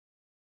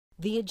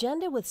The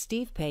Agenda with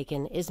Steve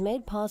Paikin is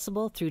made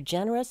possible through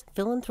generous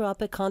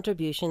philanthropic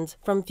contributions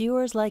from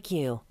viewers like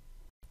you.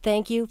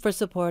 Thank you for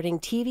supporting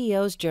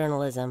TVO's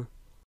journalism.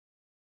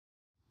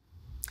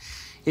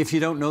 If you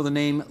don't know the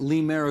name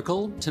Lee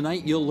Maracle,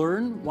 tonight you'll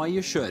learn why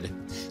you should.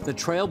 The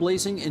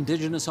trailblazing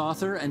Indigenous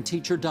author and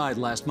teacher died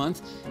last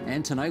month,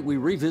 and tonight we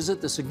revisit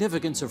the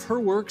significance of her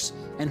works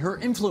and her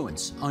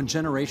influence on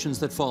generations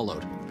that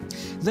followed.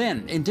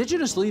 Then,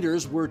 Indigenous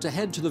leaders were to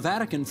head to the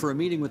Vatican for a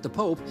meeting with the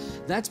Pope.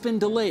 That's been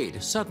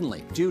delayed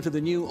suddenly due to the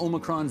new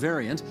Omicron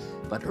variant.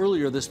 But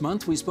earlier this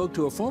month, we spoke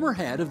to a former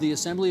head of the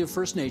Assembly of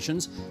First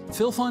Nations,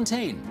 Phil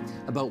Fontaine,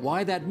 about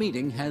why that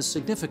meeting has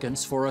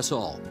significance for us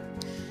all.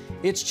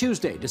 It's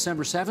Tuesday,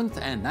 December 7th,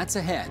 and that's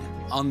ahead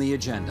on the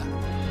agenda.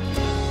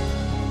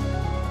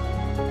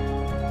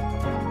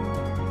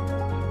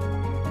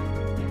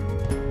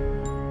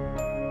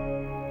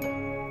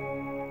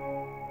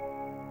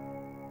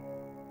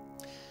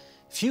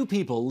 Few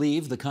people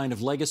leave the kind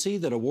of legacy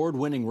that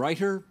award-winning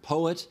writer,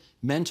 poet,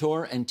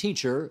 mentor, and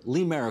teacher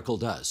Lee Maracle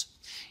does.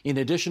 In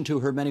addition to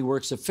her many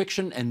works of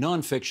fiction and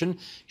nonfiction,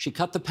 she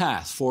cut the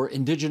path for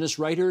Indigenous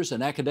writers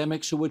and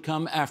academics who would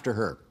come after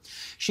her.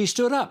 She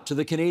stood up to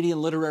the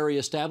Canadian literary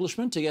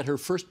establishment to get her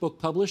first book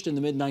published in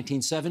the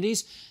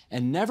mid-1970s,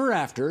 and never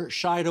after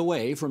shied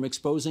away from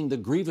exposing the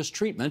grievous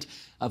treatment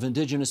of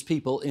Indigenous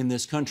people in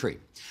this country.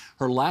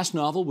 Her last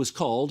novel was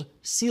called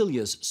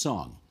Celia's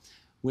Song.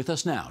 With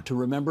us now to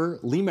remember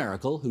Lee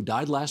Maracle, who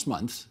died last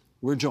month,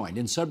 we're joined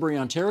in Sudbury,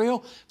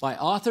 Ontario, by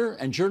author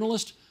and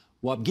journalist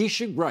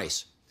Waubgeshig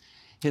Bryce.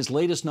 His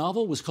latest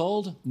novel was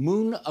called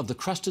Moon of the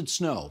Crusted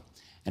Snow,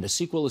 and a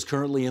sequel is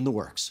currently in the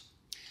works.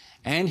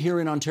 And here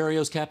in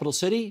Ontario's capital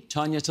city,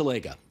 Tanya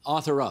Talega,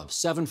 author of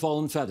Seven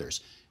Fallen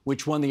Feathers,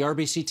 which won the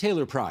RBC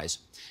Taylor Prize,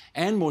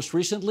 and most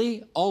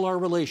recently, All Our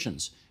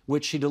Relations,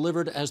 which she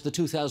delivered as the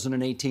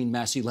 2018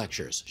 Massey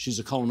Lectures. She's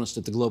a columnist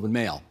at the Globe and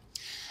Mail.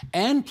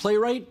 And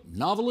playwright,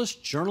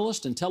 novelist,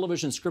 journalist, and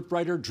television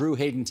scriptwriter Drew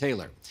Hayden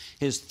Taylor.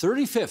 His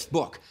 35th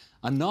book,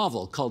 a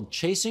novel called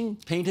Chasing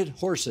Painted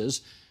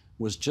Horses,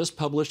 was just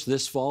published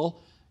this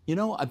fall. You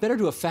know, I better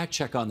do a fact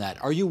check on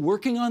that. Are you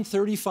working on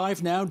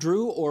 35 now,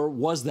 Drew, or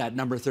was that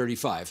number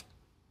 35?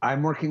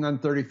 I'm working on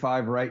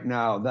 35 right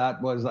now.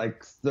 That was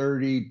like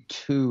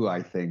 32,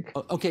 I think.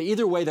 Okay,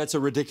 either way, that's a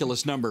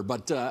ridiculous number,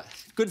 but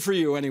good for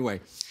you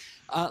anyway.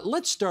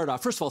 Let's start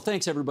off. First of all,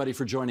 thanks everybody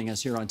for joining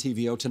us here on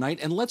TVO tonight.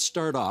 And let's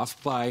start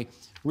off by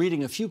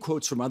reading a few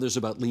quotes from others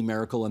about Lee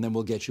Maracle, and then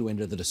we'll get you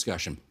into the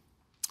discussion.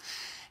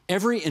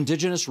 Every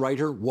Indigenous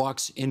writer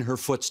walks in her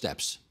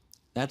footsteps.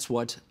 That's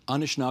what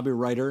Anishinaabe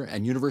writer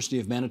and University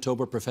of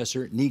Manitoba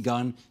professor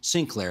Niigaan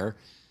Sinclair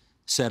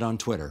said on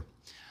Twitter.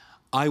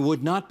 I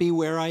would not be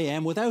where I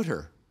am without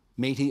her,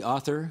 Métis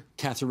author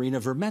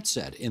Katharina Vermette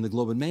said in the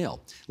Globe and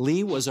Mail.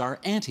 Lee was our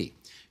auntie.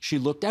 She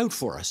looked out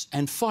for us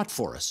and fought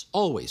for us,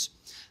 always.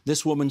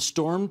 This woman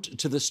stormed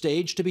to the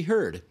stage to be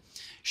heard.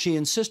 She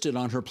insisted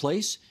on her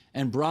place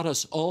and brought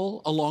us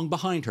all along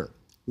behind her,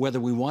 whether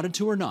we wanted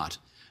to or not.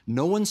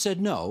 No one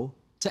said no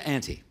to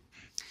Auntie.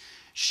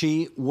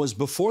 She was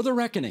before the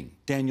reckoning,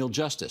 Daniel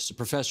Justice, a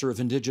professor of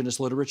Indigenous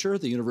literature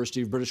at the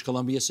University of British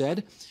Columbia,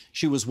 said.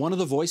 She was one of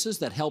the voices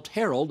that helped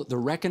herald the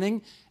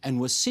reckoning and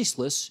was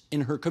ceaseless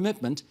in her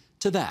commitment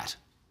to that.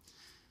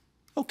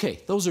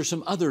 Okay, those are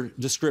some other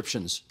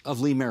descriptions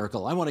of Lee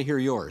Maracle. I want to hear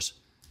yours.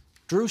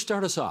 Drew,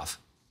 start us off.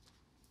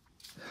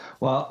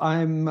 Well,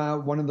 I'm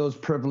one of those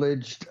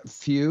privileged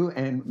few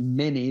and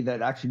many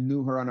that actually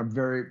knew her on a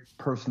very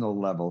personal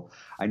level.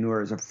 I knew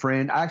her as a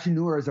friend. I actually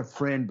knew her as a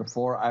friend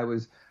before I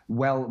was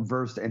well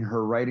versed in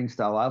her writing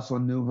style. I also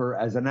knew her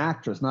as an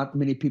actress. Not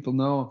many people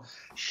know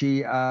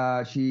she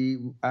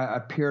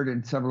appeared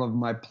in several of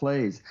my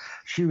plays.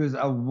 She was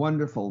a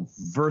wonderful,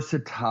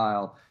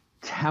 versatile,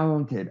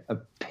 talented,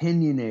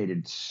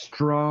 opinionated,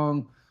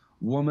 strong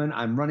woman.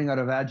 I'm running out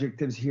of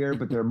adjectives here,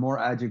 but there are more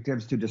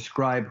adjectives to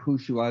describe who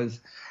she was.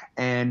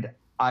 And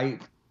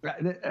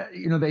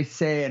they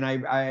say, and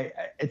I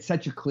it's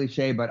such a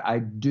cliche, but I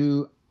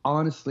do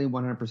honestly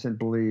 100%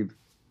 believe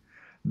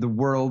the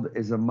world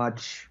is a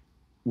much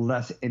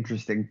less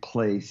interesting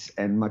place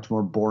and much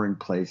more boring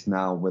place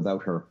now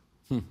without her.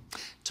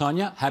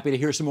 Tanya, happy to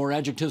hear some more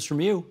adjectives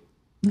from you.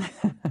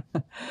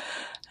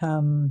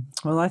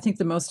 Well, I think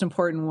the most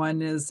important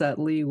one is that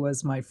Lee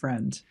was my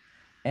friend.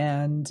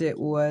 And it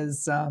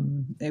was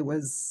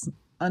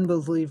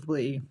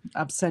unbelievably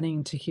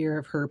upsetting to hear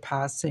of her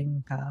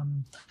passing,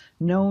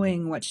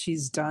 knowing what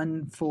she's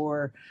done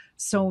for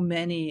so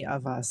many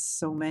of us,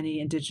 so many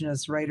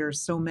Indigenous writers,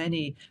 so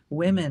many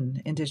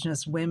women,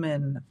 Indigenous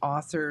women,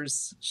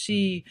 authors.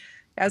 She,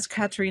 as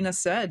Katrina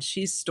said,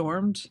 she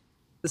stormed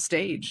the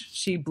stage.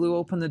 She blew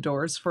open the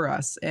doors for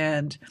us.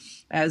 And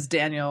as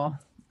Daniel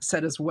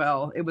said as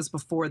well, it was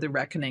before the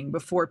reckoning,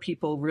 before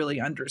people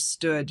really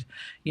understood.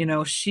 You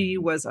know, she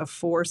was a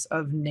force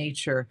of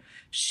nature.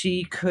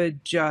 She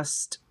could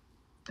just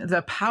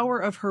the power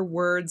of her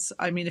words.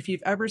 I mean, if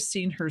you've ever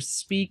seen her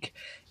speak,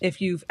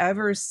 if you've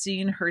ever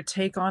seen her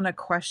take on a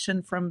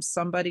question from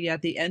somebody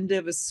at the end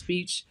of a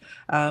speech,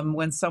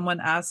 when someone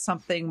asks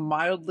something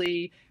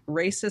mildly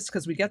racist,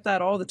 because we get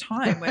that all the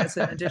time as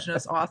an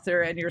Indigenous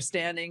author, and you're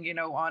standing,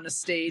 on a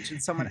stage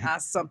and someone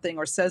asks something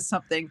or says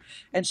something,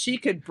 and she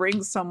could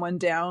bring someone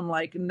down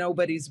like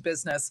nobody's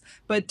business,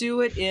 but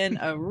do it in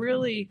a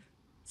really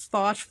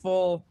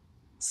thoughtful,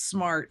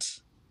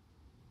 smart,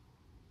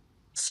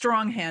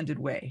 strong-handed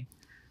way.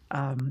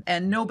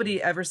 And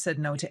nobody ever said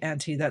no to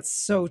Auntie. That's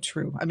so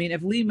true. I mean,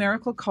 if Lee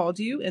Maracle called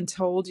you and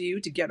told you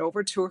to get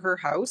over to her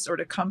house or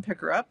to come pick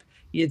her up,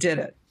 you did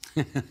it,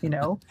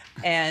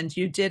 and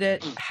you did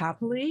it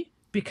happily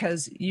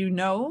because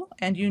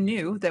and you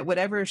knew that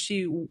wherever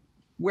she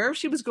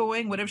was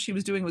going, whatever she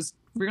was doing was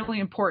really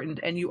important,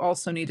 and you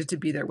also needed to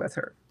be there with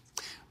her.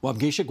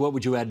 Wabgishik, what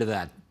would you add to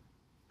that?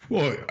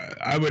 Well,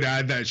 I would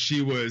add that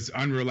she was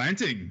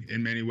unrelenting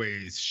in many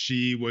ways.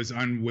 She was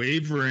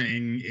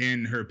unwavering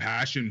in her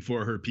passion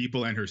for her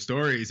people and her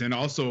stories, and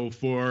also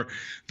for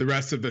the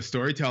rest of the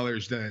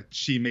storytellers that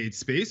she made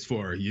space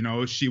for.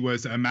 She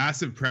was a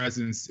massive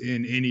presence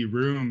in any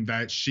room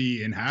that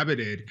she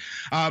inhabited.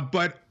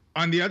 But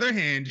on the other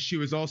hand, she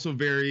was also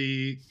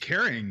very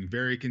caring,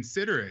 very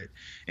considerate,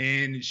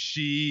 and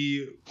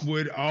she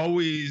would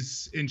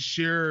always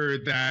ensure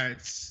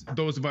that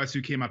those of us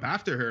who came up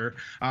after her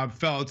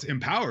felt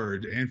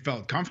empowered and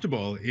felt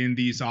comfortable in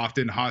these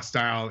often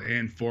hostile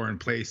and foreign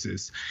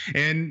places.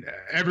 And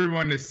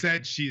everyone has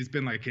said she's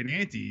been like an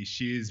auntie.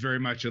 She is very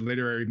much a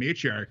literary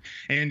matriarch.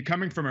 And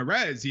coming from a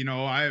res,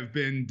 I have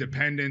been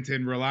dependent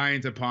and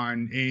reliant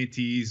upon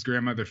aunties,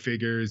 grandmother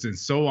figures, and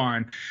so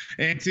on.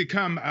 And to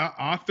come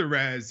off the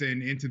res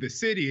and into the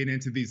city and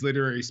into these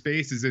literary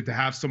spaces, and to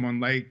have someone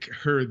like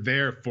her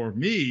there for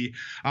me,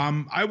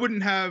 I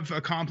wouldn't have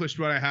accomplished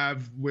what I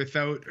have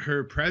without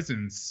her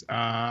presence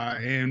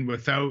and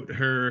without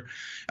her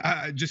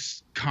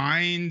just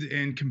kind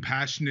and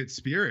compassionate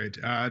spirit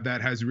that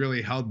has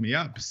really held me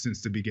up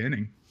since the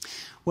beginning.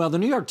 Well, the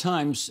New York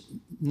Times,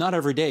 not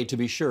every day to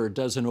be sure,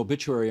 does an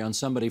obituary on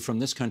somebody from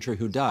this country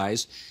who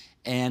dies,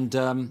 and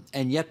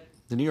yet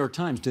the New York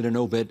Times did an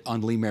obit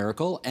on Lee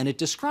Maracle, and it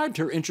described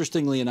her,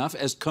 interestingly enough,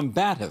 as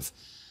combative.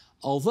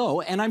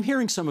 Although, and I'm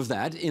hearing some of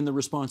that in the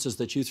responses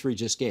that you three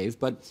just gave,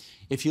 but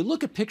if you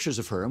look at pictures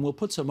of her, and we'll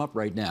put some up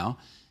right now,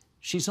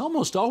 she's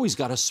almost always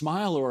got a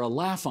smile or a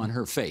laugh on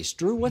her face.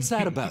 Drew, what's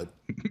that about?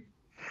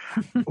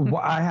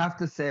 Well, I have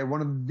to say, one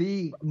of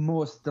the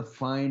most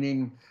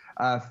defining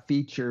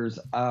features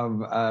of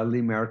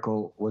Lee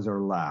Maracle was her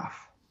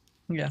laugh.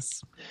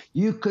 Yes.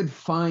 You could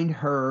find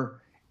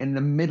her in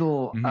the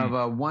middle of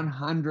a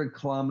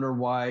 100-kilometer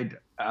wide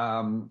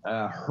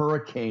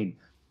hurricane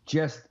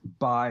just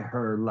by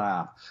her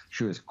laugh.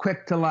 She was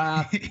quick to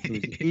laugh. She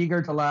was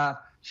eager to laugh.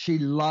 She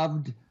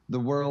loved the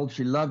world.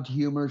 She loved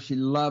humor. She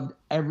loved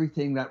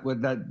everything that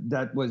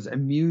was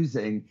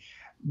amusing,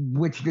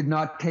 which did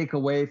not take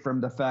away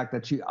from the fact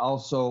that she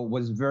also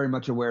was very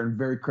much aware and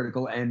very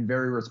critical and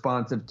very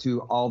responsive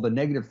to all the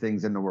negative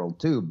things in the world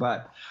too.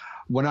 But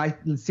when I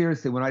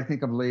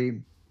think of Lee,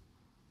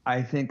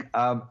 I think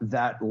of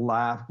that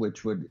laugh,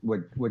 which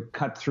would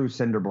cut through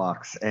cinder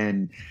blocks,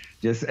 and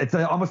it's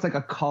almost like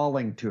a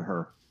calling to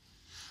her.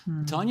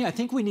 Tanya, I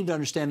think we need to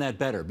understand that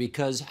better,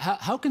 because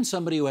how can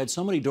somebody who had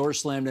so many doors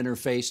slammed in her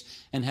face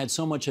and had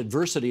so much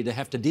adversity to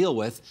have to deal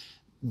with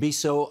be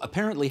so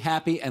apparently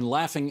happy and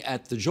laughing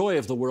at the joy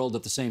of the world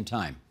at the same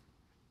time?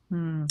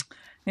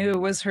 It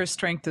was her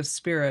strength of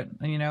spirit.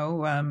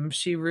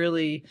 She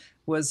really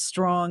was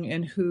strong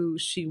in who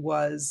she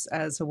was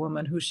as a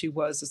woman, who she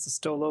was as a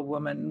Stolo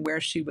woman, where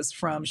she was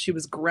from. She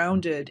was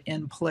grounded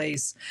in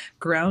place,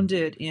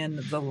 grounded in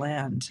the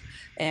land,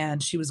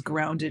 and she was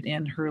grounded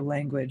in her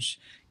language,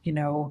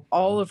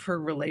 all of her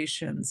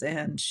relations.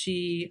 And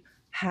she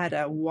had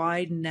a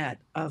wide net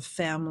of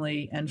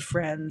family and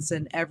friends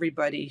and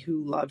everybody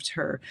who loved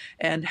her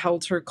and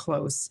held her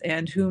close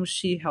and whom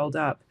she held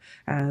up.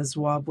 As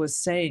Wab was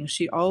saying,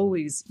 she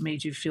always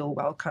made you feel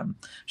welcome.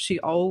 She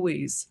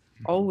always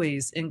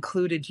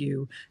included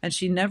you, and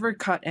she never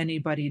cut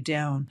anybody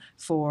down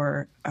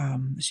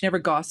she never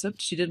gossiped.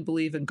 She didn't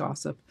believe in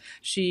gossip.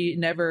 She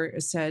never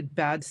said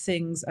bad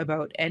things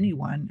about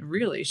anyone.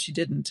 Really, she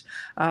didn't.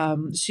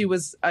 She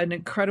was an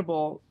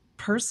incredible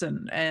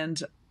person,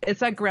 and it's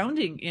that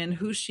grounding in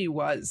who she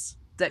was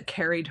that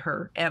carried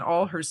her and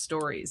all her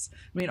stories.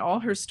 I mean, all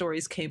her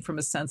stories came from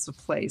a sense of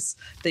place.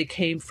 They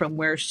came from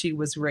where she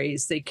was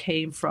raised. They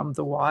came from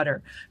the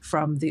water,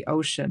 from the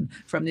ocean,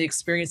 from the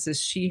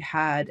experiences she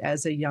had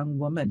as a young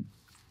woman,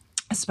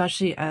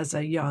 especially as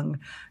a young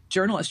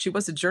journalist. She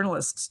was a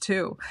journalist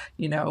too,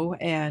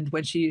 and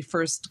when she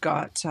first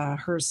got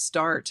her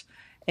start,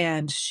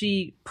 and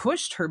she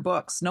pushed her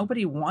books.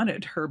 Nobody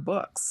wanted her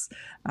books.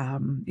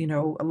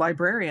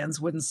 Librarians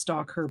wouldn't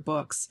stock her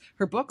books.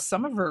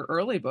 Some of her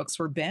early books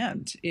were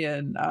banned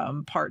in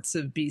parts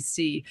of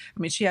BC. I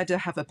mean, she had to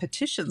have a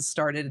petition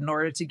started in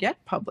order to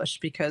get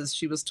published because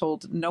she was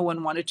told no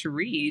one wanted to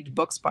read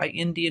books by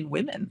Indian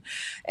women.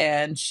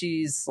 And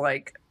she's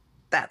like,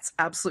 that's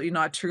absolutely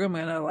not true. I'm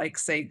going to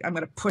say, I'm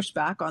going to push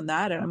back on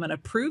that. And I'm going to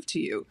prove to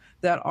you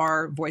that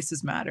our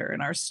voices matter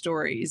and our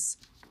stories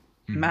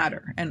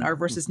matter and our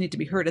voices need to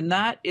be heard. And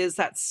that is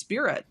that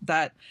spirit,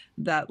 that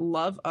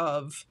love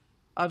of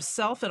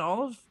self and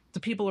all of the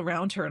people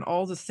around her and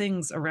all the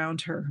things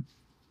around her.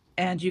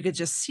 And you could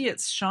just see it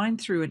shine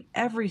through in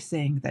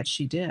everything that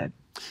she did.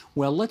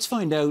 Well, let's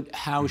find out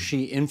how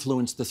she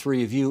influenced the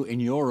three of you in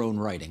your own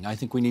writing. I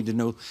think we need to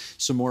know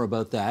some more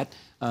about that.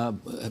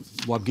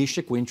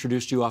 Wabgishik, we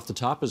introduced you off the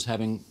top as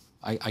having,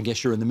 I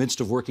guess you're in the midst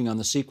of working on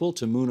the sequel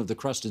to Moon of the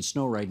Crusted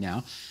Snow right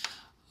now.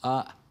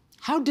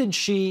 How did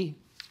she,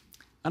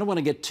 I don't want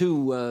to get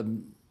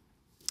too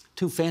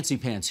fancy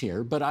pants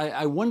here, but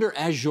I wonder,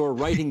 as you're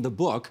writing the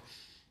book,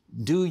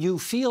 do you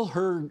feel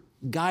her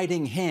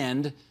guiding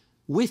hand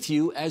with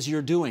you as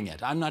you're doing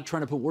it? I'm not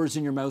trying to put words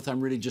in your mouth. I'm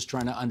really just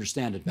trying to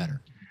understand it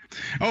better.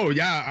 Oh,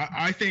 yeah.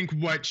 I think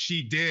what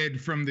she did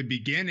from the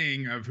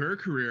beginning of her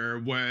career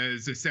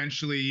was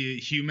essentially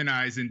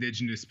humanize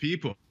Indigenous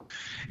people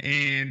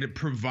and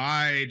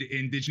provide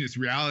Indigenous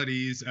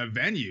realities a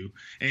venue.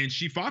 And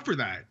she fought for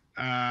that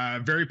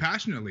very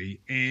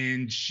passionately.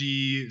 And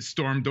she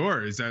stormed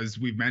doors, as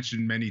we've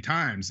mentioned many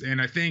times.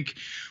 And I think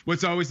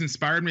what's always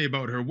inspired me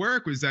about her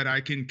work was that I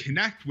can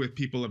connect with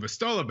people of a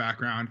Stola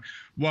background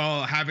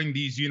while having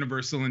these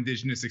universal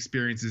Indigenous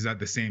experiences at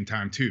the same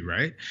time too,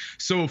 right?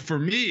 So for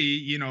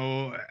me,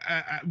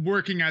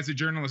 working as a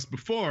journalist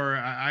before,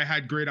 I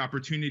had great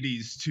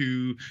opportunities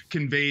to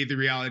convey the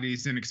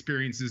realities and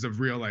experiences of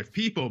real life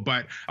people,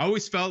 but I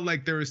always felt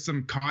like there was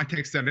some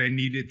context that I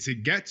needed to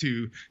get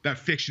to that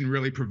fiction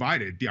really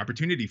provided the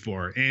opportunity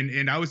for.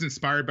 And I was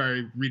inspired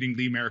by reading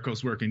Lee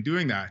Maracle's work and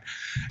doing that.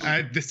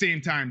 At the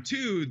same time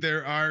too,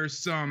 there are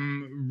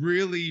some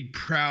really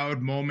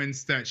proud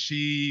moments that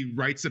she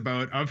writes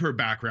about of her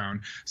background,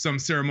 some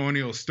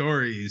ceremonial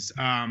stories,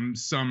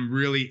 some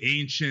really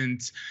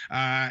ancient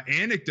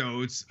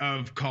anecdotes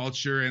of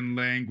culture and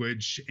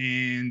language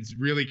and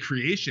really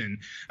creation.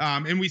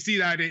 And we see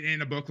that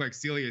in a book like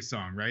Celia's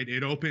Song, right?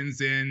 It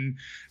opens in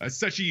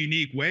such a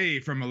unique way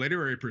from a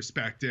literary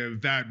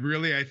perspective that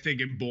really, I think,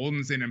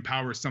 emboldens and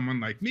empowers someone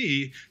like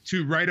me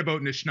to write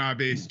about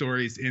Anishinaabe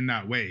stories in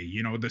that way.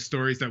 The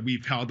stories that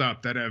we've held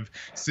up that have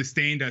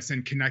sustained us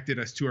and connected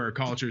us to our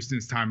culture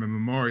since time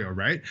immemorial,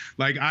 right?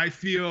 Like, I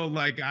feel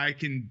like I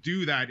can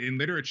do that in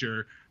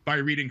literature by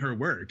reading her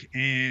work.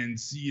 And,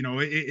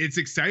 it's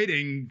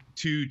exciting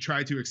to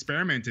try to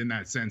experiment in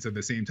that sense at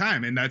the same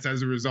time. And that's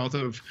as a result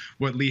of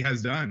what Lee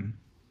has done.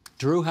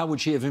 Drew, how would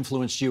she have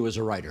influenced you as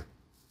a writer?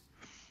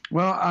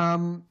 Well,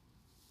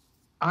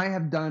 I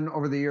have done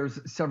over the years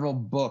several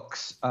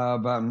books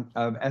of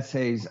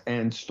essays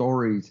and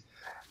stories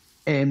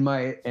in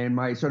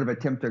my sort of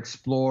attempt to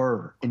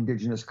explore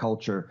Indigenous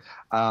culture.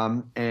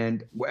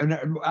 And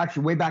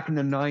actually, way back in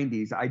the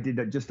 90s, I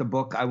did just a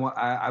book.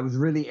 I was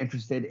really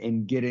interested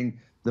in getting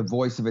the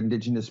voice of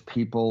Indigenous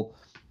people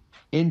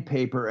in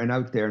paper and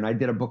out there. And I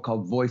did a book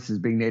called Voices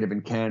Being Native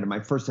in Canada, my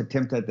first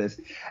attempt at this.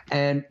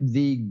 And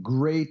the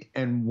great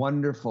and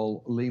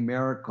wonderful Lee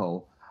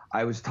Maracle,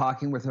 I was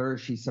talking with her.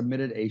 She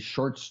submitted a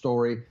short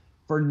story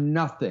for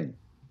nothing.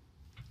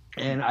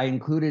 And I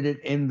included it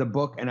in the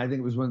book, and I think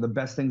it was one of the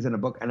best things in a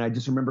book. And I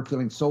just remember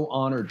feeling so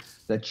honored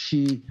that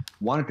she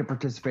wanted to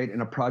participate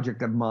in a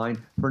project of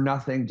mine for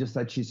nothing, just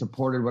that she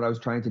supported what I was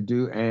trying to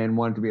do and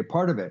wanted to be a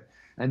part of it.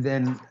 And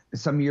then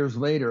some years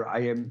later,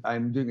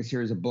 I'm doing a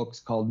series of books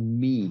called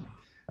Me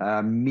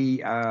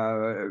funny,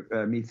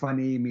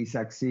 me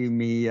sexy,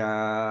 me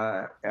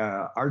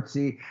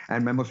artsy,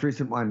 and my most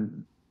recent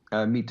one,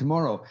 Me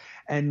Tomorrow.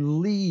 And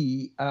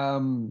Lee,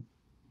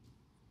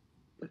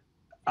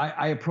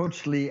 I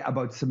approached Lee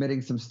about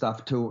submitting some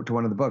stuff to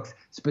one of the books,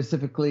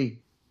 specifically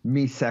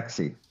Me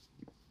Sexy.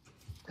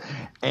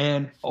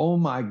 And oh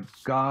my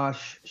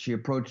gosh, she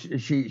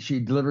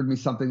delivered me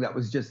something that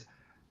was just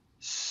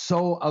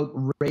so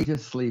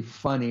outrageously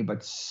funny,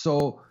 but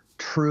so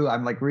true.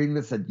 I'm like reading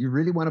this, said, "You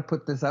really want to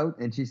put this out?"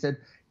 And she said,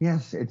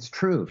 "Yes, it's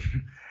true."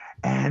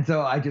 And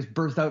so I just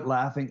burst out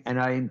laughing and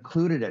I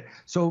included it.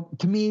 So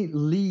to me,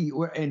 Lee,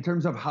 in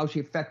terms of how she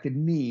affected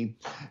me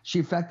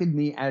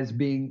as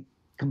being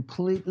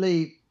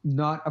completely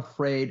not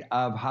afraid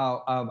of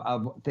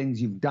of things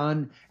you've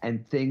done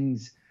and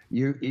things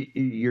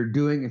you're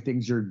doing and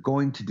things you're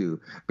going to do.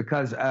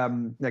 Because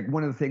like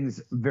one of the things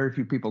very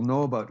few people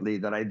know about Lee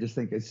that I just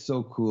think is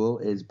so cool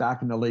is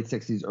back in the late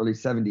 60s, early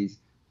 70s,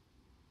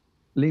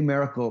 Lee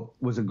Maracle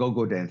was a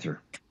go-go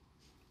dancer.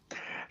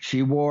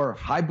 She wore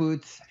high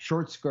boots,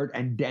 short skirt,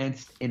 and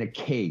danced in a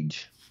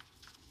cage.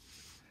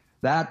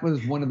 That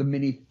was one of the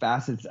many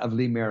facets of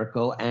Lee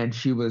Maracle, and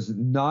she was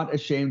not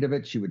ashamed of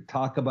it. She would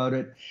talk about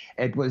it.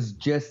 It was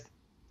just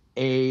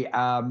a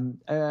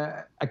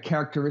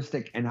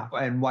characteristic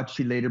and what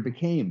she later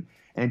became.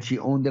 And she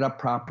owned it up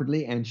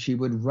properly, and she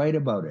would write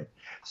about it.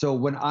 So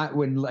when I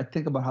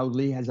think about how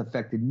Lee has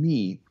affected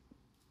me,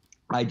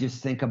 I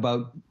just think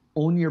about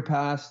own your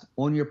past,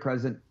 own your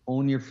present,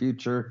 own your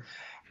future,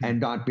 and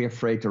not be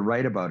afraid to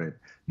write about it.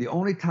 The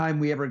only time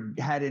we ever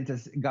got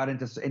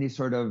into any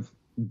sort of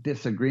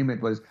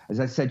disagreement was, as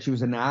I said, she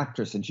was an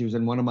actress, and she was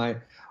in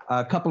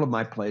a couple of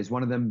my plays,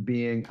 one of them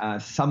being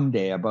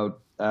Someday, about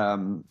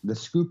the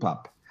scoop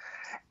up.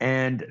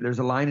 And there's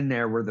a line in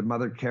there where the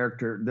mother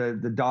character,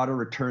 the daughter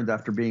returns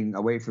after being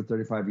away for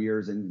 35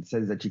 years and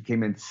says that she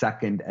came in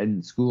second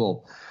in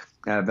school,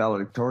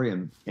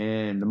 valedictorian.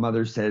 And the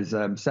mother says,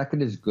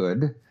 second is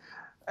good.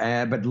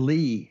 But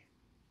Lee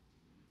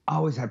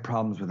always had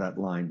problems with that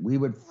line. We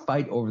would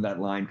fight over that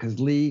line because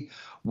Lee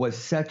was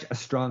such a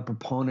strong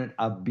proponent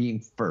of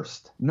being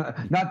first.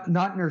 Not in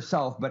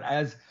herself, but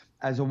as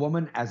a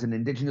woman, as an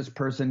Indigenous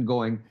person,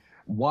 going,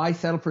 why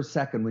settle for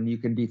second when you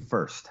can be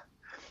first?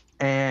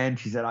 And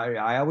she said,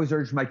 I always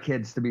urge my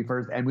kids to be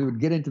first. And we would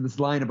get into this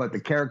line about the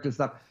character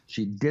stuff.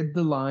 She did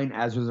the line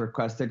as was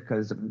requested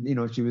because, you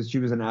know, she was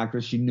an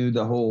actress. She knew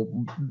the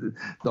whole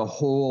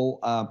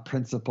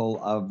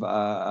principle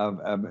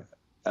of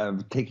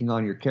taking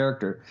on your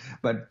character.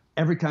 But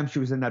every time she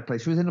was in that play,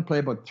 she was in a play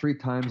about 3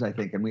 times, I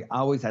think. And we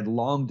always had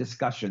long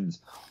discussions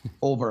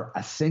over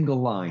a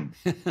single line.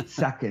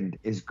 Second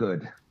is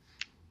good.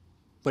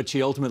 But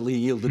she ultimately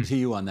yielded to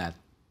you on that.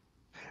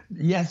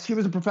 Yes, she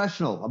was a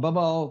professional. Above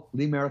all,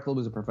 Lee Maracle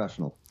was a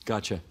professional.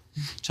 Gotcha.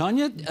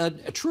 Tanya,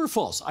 true or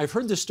false? I've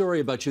heard this story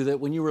about you that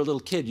when you were a little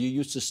kid, you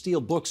used to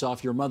steal books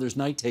off your mother's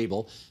night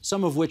table,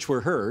 some of which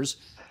were hers,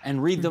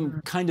 and read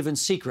them kind of in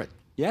secret.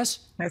 Yes?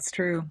 That's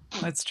true.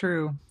 That's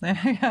true.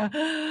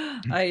 I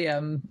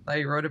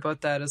wrote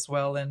about that as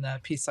well in a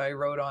piece I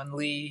wrote on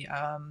Lee.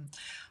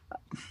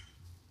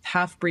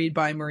 Half-Breed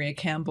by Maria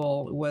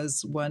Campbell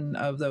was one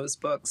of those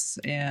books,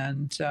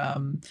 and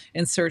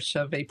In Search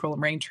of April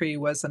Raintree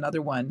was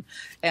another one.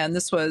 And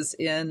this was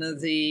in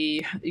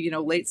the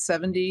late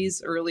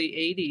 70s,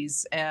 early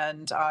 80s,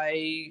 and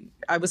I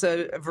was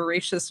a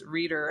voracious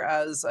reader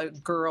as a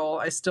girl.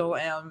 I still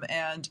am,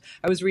 and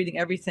I was reading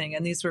everything.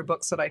 And these were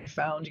books that I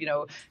found,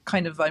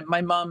 kind of like my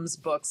mom's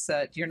books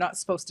that you're not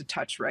supposed to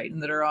touch, right,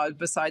 and that are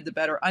beside the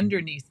bed or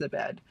underneath the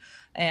bed.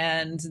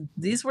 And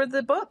these were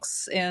the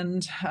books,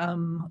 and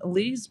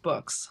Lee's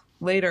books.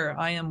 Later,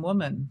 I Am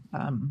Woman.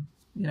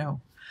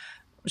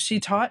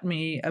 She taught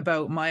me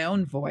about my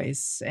own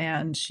voice,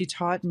 and she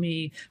taught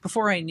me,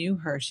 before I knew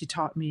her, she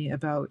taught me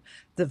about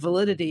the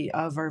validity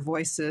of our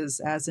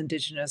voices as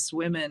Indigenous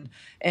women,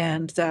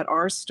 and that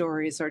our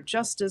stories are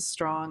just as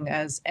strong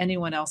as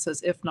anyone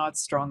else's, if not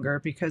stronger,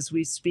 because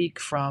we speak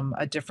from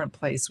a different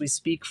place. We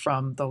speak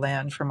from the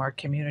land, from our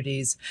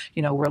communities.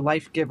 We're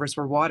life givers,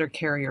 we're water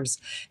carriers.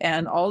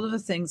 And all of the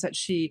things that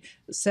she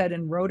said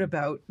and wrote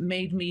about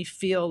made me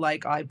feel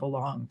like I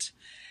belonged.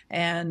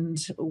 And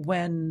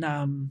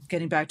when,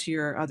 getting back to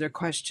your other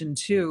question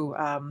too,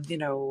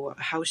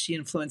 how she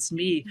influenced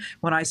me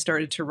when I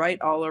started to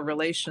write All Our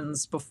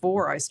Relations.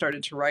 Before I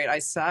started to write, I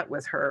sat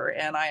with her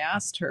and I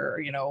asked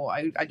her,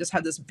 I just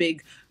had this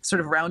big sort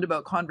of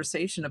roundabout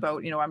conversation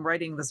about, I'm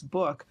writing this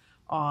book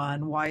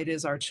on why it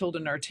is our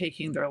children are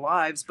taking their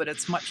lives, but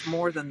it's much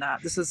more than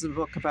that. This is a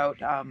book about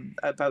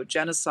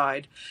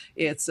genocide.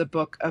 It's a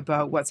book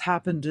about what's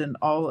happened in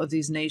all of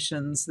these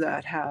nations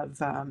that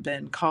have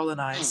been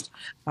colonized,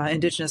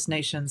 Indigenous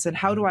nations, and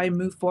how do I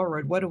move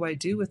forward? What do I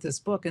do with this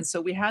book? And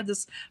so we had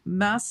this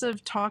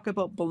massive talk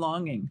about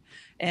belonging,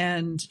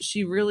 and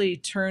she really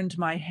turned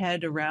my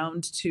head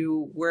around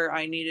to where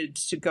I needed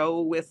to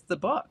go with the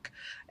book.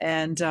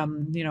 And,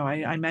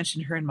 I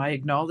mentioned her in my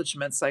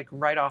acknowledgments, like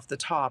right off the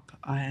top.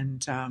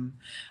 And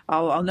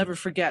I'll never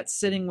forget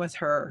sitting with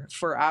her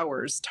for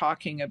hours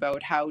talking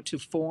about how to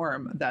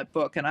form that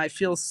book. And I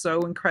feel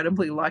so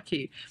incredibly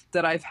lucky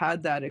that I've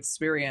had that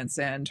experience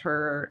and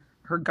her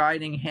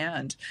guiding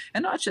hand.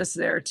 And not just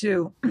there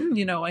too,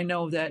 I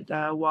know that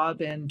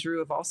Wab and Drew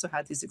have also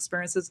had these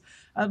experiences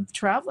of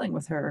traveling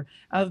with her,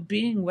 of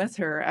being with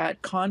her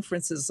at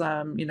conferences,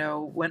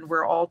 when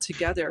we're all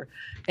together.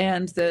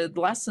 And the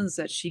lessons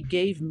that she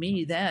gave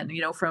me then,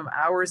 from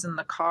hours in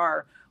the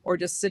car or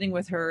just sitting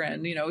with her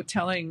and,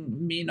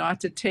 telling me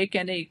not to take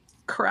any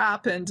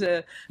crap and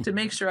to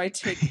make sure I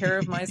take care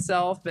of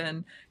myself.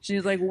 And she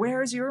was like,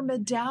 where's your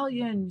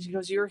medallion? She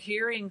goes, you're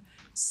hearing,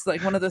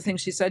 like one of the things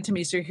she said to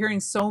me, so you're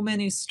hearing so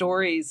many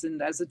stories,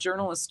 and as a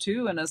journalist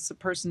too, and as a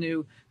person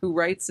who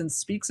writes and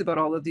speaks about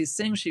all of these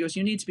things, she goes,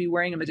 you need to be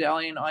wearing a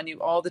medallion on you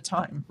all the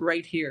time,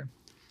 right here.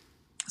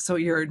 So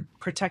you're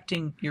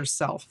protecting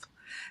yourself.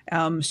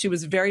 She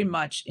was very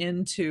much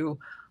into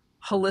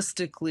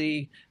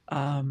holistically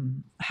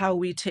how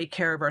we take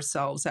care of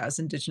ourselves as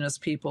Indigenous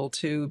people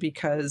too,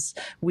 because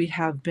we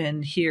have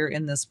been here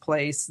in this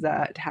place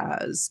that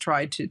has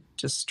tried to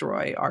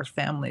destroy our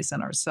families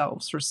and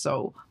ourselves for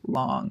so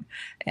long.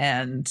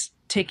 And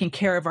taking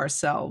care of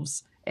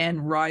ourselves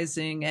and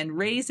rising and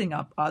raising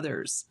up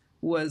others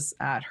was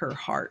at her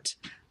heart.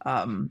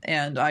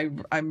 And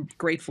I'm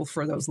grateful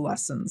for those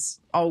lessons,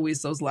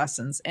 always those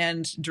lessons.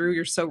 And Drew,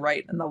 you're so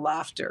right. And the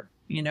laughter,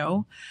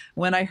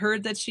 when I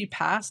heard that she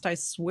passed, I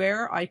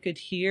swear I could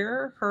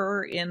hear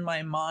her in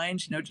my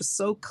mind, just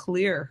so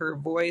clear, her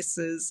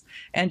voices,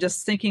 and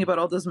just thinking about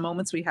all those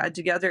moments we had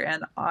together.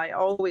 And I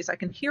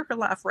can hear her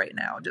laugh right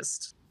now,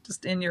 just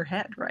in your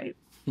head, right?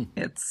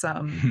 It's,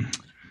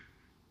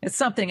 It's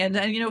something. And,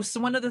 you know, so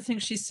one of the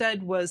things she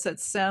said was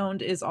that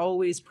sound is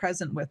always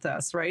present with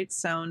us, right?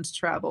 Sound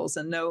travels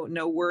and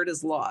no word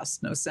is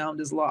lost, no sound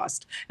is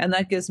lost. And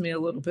that gives me a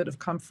little bit of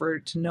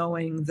comfort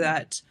knowing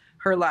that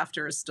her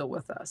laughter is still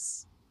with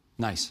us.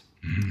 Nice.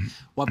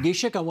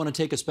 Wabgishik, I want to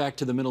take us back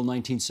to the middle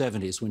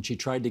 1970s when she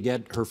tried to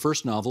get her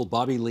first novel,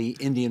 Bobby Lee,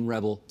 Indian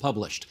Rebel,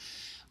 published.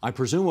 I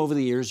presume over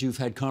the years you've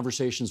had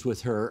conversations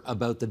with her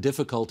about the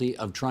difficulty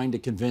of trying to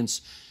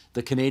convince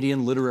the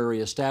Canadian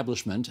literary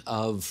establishment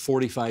of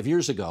 45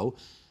 years ago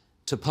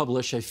to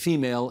publish a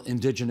female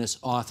Indigenous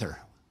author.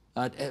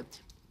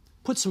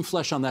 Put some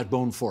flesh on that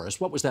bone for us.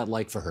 What was that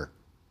like for her?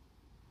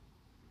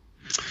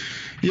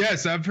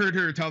 Yes, I've heard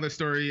her tell the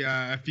story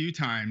a few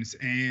times,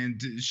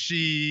 and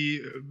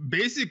she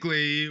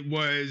basically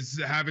was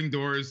having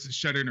doors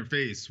shut in her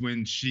face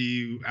when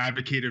she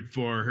advocated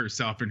for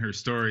herself and her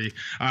story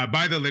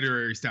by the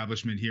literary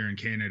establishment here in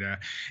Canada.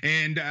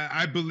 And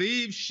I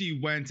believe she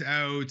went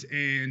out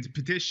and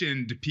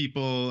petitioned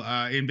people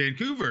in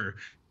Vancouver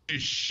to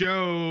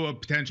show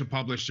potential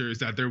publishers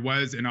that there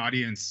was an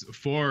audience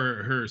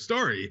for her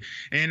story.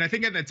 And I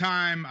think at the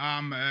time,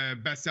 a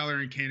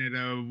bestseller in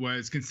Canada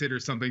was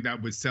considered something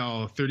that would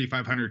sell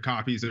 3,500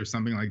 copies or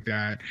something like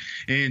that.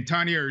 And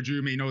Tanya or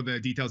Drew may know the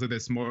details of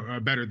this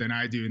more better than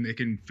I do, and they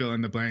can fill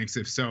in the blanks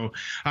if so.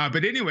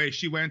 But anyway,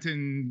 she went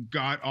and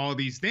got all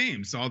these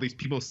names, all these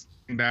people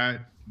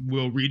that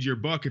will read your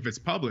book if it's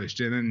published.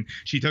 And then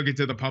she took it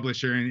to the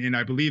publisher, and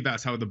I believe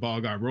that's how the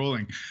ball got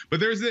rolling. But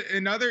there's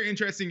another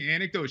interesting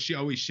anecdote she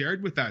always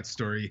shared with that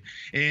story,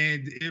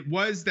 and it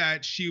was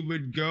that she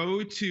would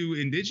go to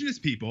Indigenous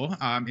people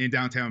in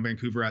downtown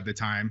Vancouver at the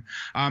time,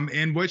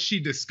 and what she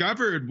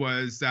discovered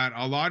was that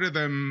a lot of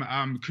them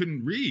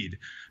couldn't read,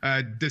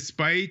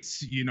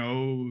 despite, you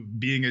know,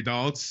 being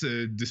adults,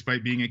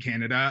 despite being in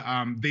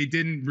Canada. They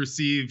didn't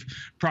receive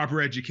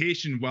proper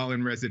education while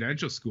in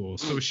residential school.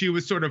 So she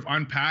was sort of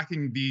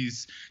unpacking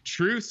these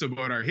truths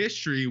about our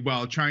history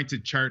while trying to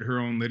chart her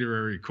own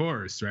literary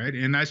course, right?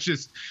 And that's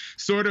just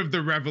sort of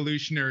the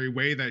revolutionary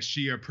way that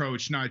she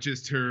approached not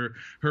just her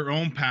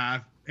own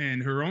path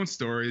and her own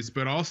stories,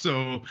 but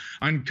also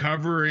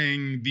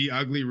uncovering the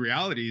ugly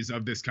realities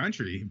of this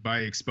country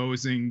by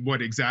exposing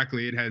what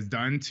exactly it has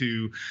done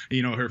to,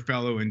 you know, her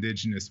fellow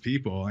Indigenous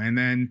people. And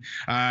then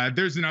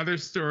there's another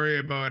story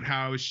about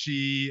how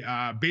she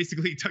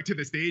basically took to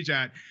the stage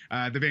at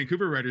the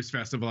Vancouver Writers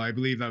Festival. I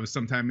believe that was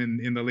sometime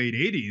in the late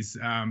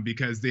 80s,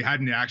 because they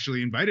hadn't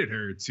actually invited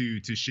her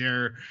to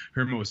share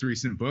her most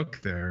recent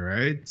book there,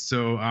 right?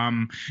 So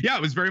yeah,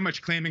 it was very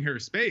much claiming her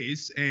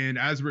space, and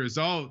as a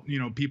result, you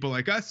know, people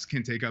like us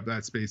can take up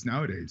that space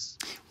nowadays.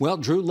 Well,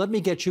 Drew, let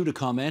me get you to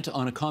comment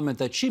on a comment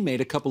that she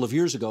made a couple of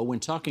years ago when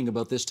talking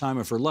about this time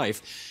of her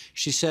life.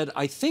 She said,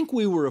 "I think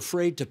we were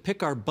afraid to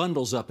pick our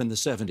bundles up in the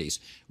 70s.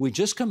 We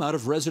just come out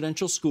of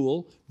residential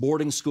school,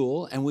 boarding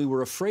school, and we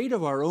were afraid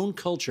of our own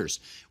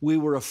cultures. We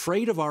were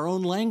afraid of our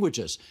own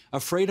languages,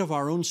 afraid of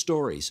our own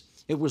stories.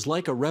 It was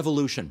like a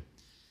revolution."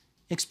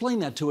 Explain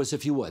that to us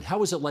if you would. How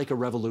was it like a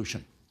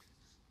revolution?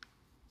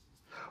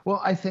 Well,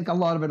 I think a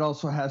lot of it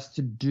also has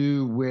to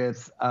do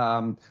with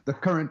the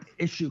current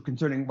issue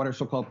concerning what are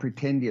so-called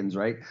pretendians,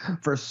 right?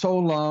 For so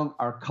long,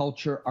 our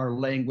culture, our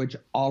language,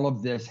 all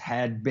of this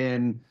had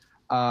been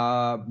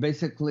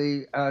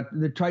basically,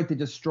 they tried to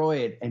destroy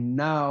it. And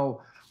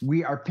now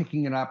we are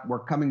picking it up. We're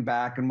coming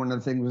back. And one of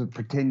the things with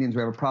pretendians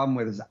we have a problem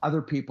with is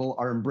other people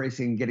are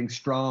embracing getting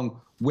strong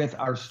with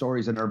our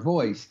stories and our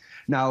voice.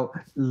 Now,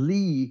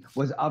 Lee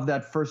was of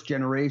that first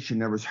generation.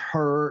 There was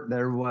her,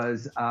 there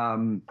was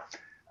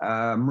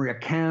Maria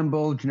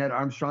Campbell, Jeanette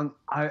Armstrong.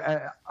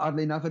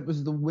 Oddly enough, it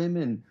was the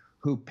women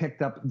who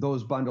picked up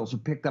those bundles, who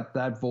picked up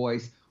that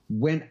voice,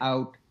 went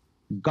out,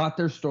 got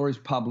their stories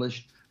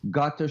published,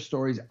 got their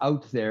stories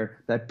out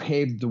there that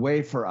paved the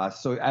way for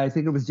us. So I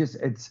think it was just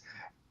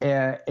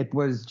it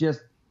was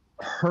just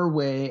her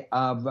way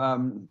of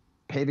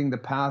paving the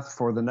path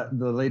for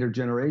the later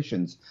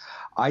generations.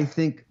 I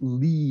think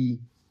Lee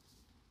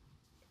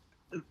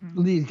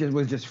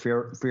was just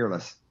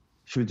fearless.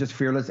 She was just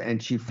fearless,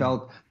 and she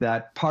felt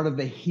that part of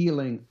the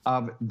healing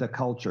of the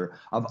culture,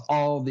 of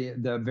all the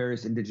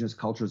various Indigenous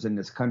cultures in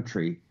this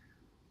country,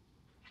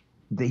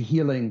 the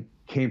healing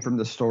came from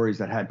the stories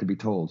that had to be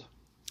told.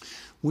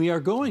 We are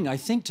going, I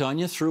think,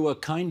 Tanya, through a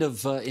kind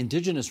of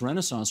Indigenous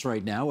renaissance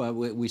right now.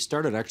 We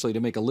started actually to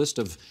make a list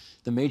of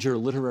the major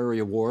literary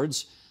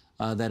awards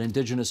that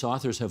Indigenous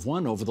authors have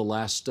won over the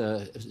last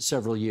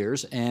several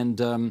years.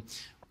 And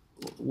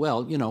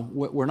well, you know,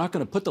 we're not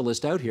going to put the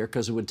list out here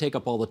because it would take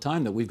up all the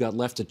time that we've got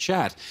left to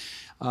chat.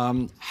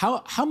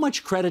 How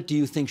much credit do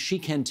you think she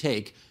can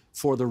take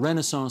for the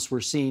renaissance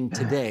we're seeing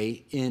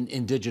today in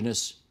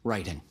Indigenous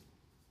writing?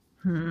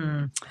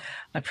 I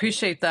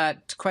appreciate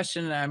that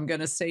question. And I'm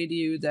going to say to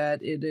you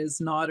that it is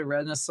not a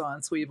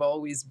renaissance. We've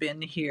always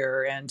been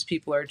here, and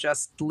people are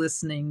just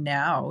listening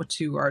now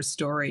to our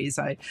stories.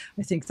 I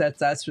think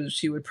that's what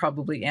she would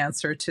probably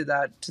answer to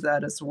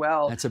that as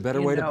well. That's a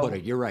better way to put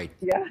it. You're right.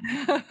 Yeah.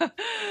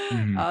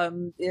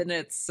 And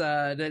it's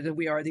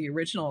we are the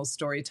original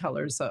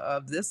storytellers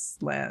of this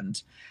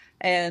land.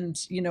 And,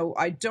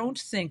 I don't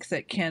think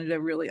that Canada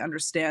really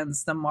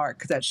understands the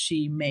mark that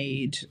she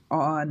made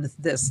on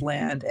this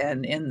land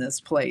and in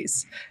this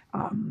place,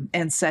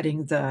 and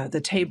setting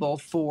the table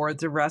for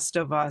the rest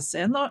of us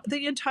and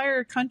the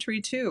entire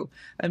country too.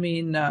 I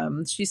mean,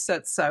 she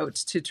sets out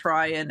to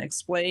try and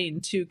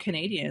explain to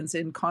Canadians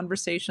in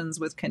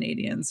conversations with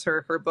Canadians,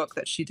 her book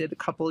that she did a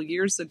couple of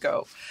years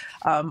ago,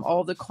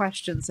 all the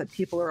questions that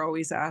people are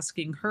always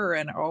asking her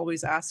and are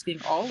always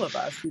asking all of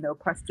us,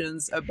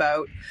 questions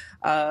about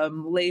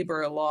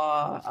labor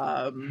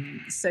law,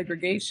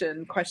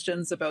 segregation,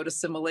 questions about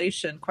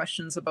assimilation,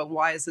 questions about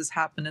why has this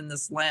happened in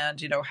this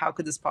land, how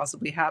could this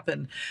possibly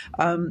happen?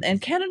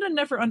 And Canada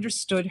never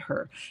understood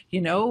her.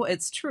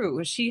 It's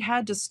true. She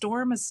had to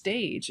storm a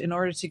stage in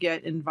order to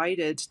get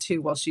invited to,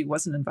 well, she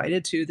wasn't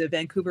invited to the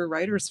Vancouver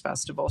Writers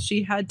Festival.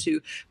 She had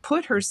to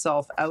put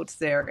herself out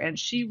there, and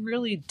she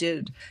really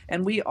did.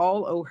 And we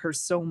all owe her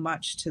so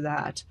much to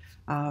that.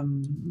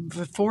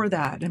 For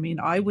that, I mean,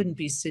 I wouldn't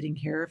be sitting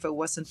here if it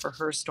wasn't for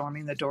her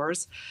storming the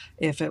doors,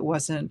 if it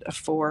wasn't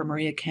for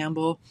Maria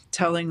Campbell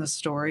telling the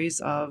stories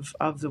of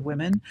the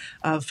women,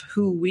 of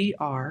who we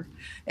are.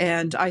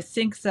 And I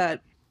think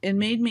that it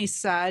made me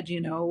sad,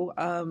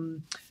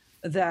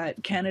 that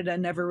Canada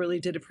never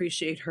really did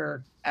appreciate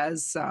her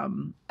as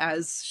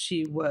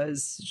she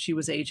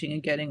was aging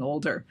and getting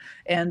older.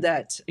 And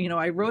that,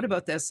 I wrote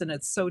about this, and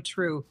it's so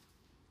true.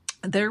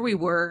 There we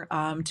were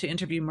to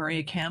interview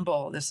Maria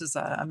Campbell. This is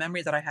a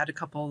memory that I had a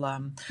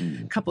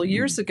couple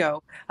years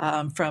ago.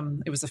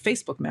 It was a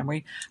Facebook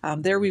memory.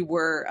 There we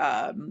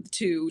were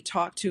to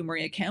talk to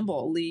Maria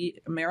Campbell, Lee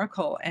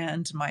Maracle,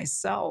 and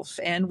myself,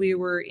 and we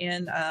were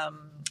in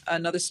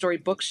another story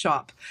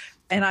bookshop.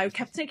 And I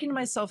kept thinking to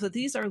myself that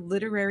these are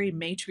literary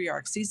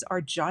matriarchs. These are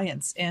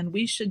giants, and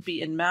we should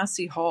be in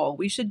Massey Hall.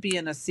 We should be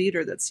in a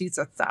theater that seats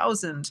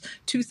 1,000,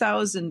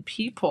 2,000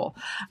 people.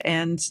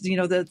 And,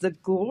 the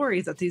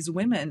glory that these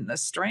women, the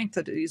strength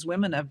that these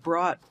women have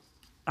brought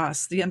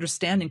us, the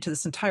understanding to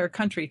this entire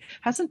country,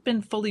 hasn't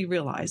been fully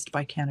realized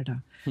by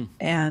Canada.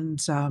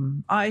 And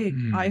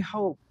I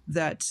hope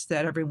that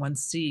everyone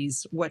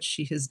sees what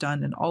she has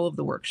done and all of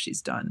the work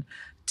she's done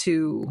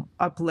to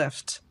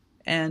uplift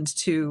and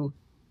to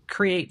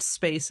create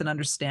space and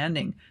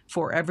understanding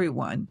for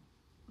everyone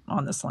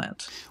on this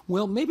land.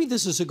 Well, maybe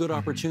this is a good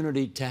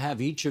opportunity to have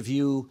each of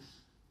you.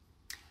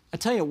 I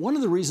tell you, one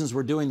of the reasons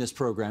we're doing this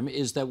program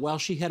is that while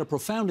she had a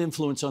profound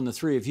influence on the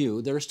three of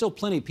you, there are still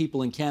plenty of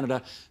people in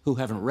Canada who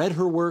haven't read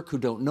her work, who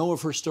don't know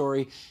of her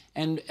story,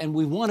 and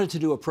we wanted to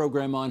do a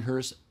program on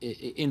hers,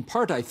 in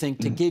part, I think,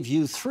 to give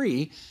you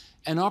three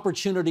an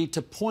opportunity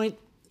to point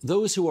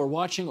those who are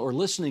watching or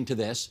listening to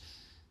this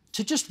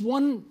to just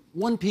one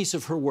piece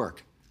of her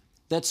work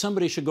that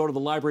somebody should go to the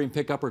library and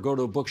pick up or go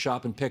to a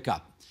bookshop and pick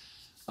up.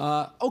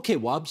 Okay,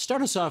 Wab,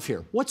 start us off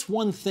here. What's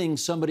one thing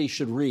somebody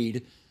should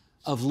read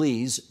of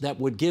Lee's that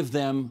would give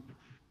them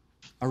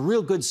a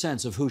real good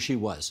sense of who she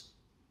was?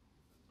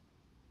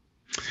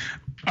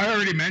 I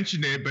already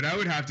mentioned it, but I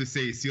would have to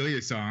say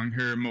Celia's Song,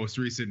 her most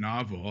recent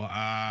novel.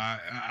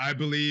 I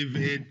believe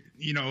it,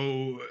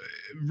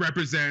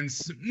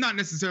 represents not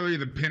necessarily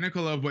the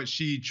pinnacle of what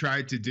she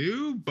tried to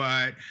do,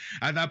 but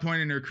at that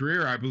point in her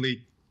career, I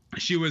believe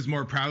she was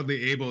more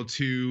proudly able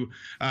to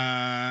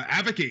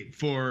advocate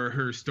for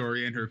her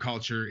story and her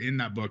culture in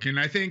that book. And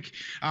I think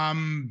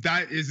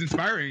that is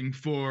inspiring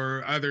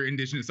for other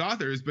Indigenous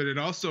authors, but it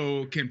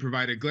also can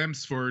provide a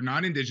glimpse for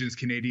non-Indigenous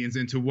Canadians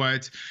into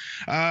what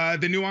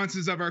the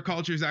nuances of our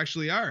cultures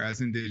actually are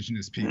as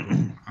Indigenous people.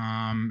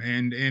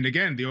 And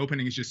again, the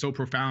opening is just so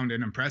profound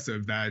and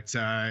impressive that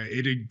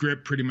it'd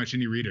grip pretty much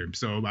any reader.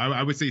 So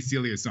I would say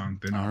Celia's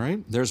Song. All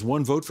right, there's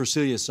one vote for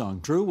Celia's Song.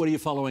 Drew, what are you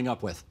following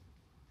up with?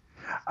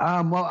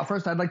 Well,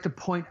 first, I'd like to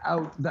point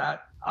out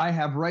that I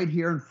have right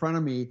here in front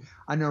of me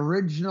an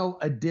original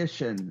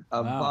edition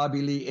of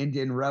Bobby Lee,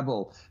 Indian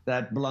Rebel,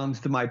 that belongs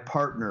to my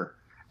partner.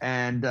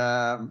 And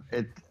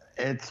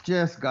it's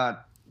just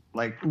got,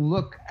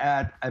 look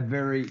at a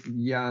very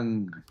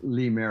young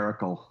Lee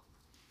Maracle.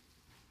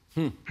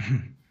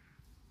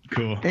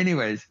 Cool.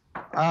 Anyways,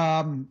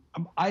 I'm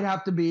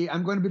going to be a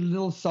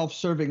little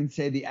self-serving and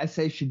say the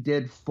essay she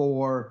did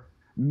for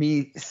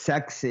Me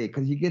Sexy,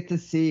 because you get to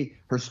see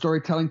her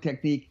storytelling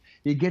technique,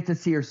 you get to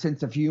see her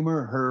sense of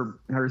humor,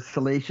 her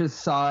salacious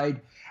side,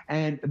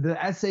 and the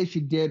essay she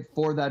did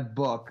for that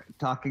book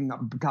talking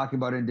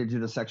about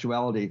Indigenous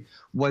sexuality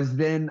was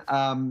then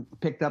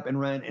picked up and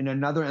ran in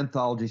another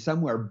anthology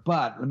somewhere.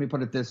 But let me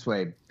put it this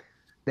way,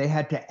 they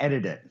had to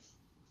edit it.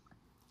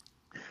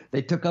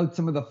 They took out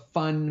some of the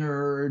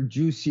funner,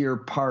 juicier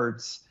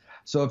parts.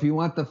 So if you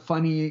want the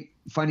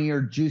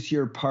funnier,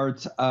 juicier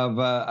parts of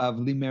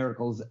Lee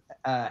Maracle's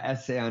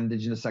essay on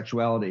Indigenous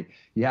sexuality,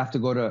 you have to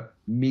go to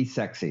Me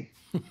Sexy.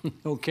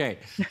 Okay.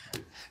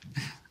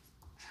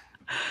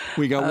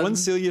 We got one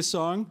Celia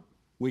Song.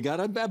 We got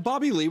a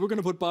Bobby Lee. We're going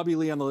to put Bobby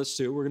Lee on the list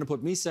too. We're going to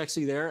put Me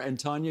Sexy there. And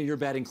Tanya, you're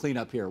batting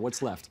cleanup here.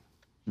 What's left?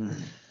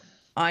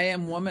 I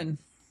Am Woman.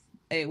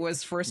 It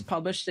was first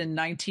published in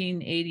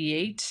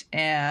 1988,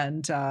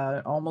 and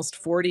almost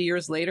 40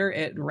 years later,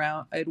 it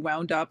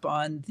wound up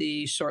on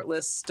the short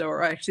list,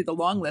 or actually the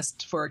long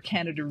list for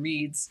Canada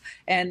Reads.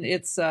 And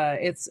it's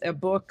a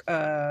book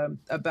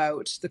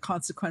about the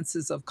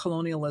consequences of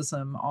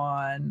colonialism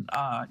on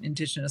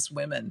Indigenous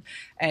women.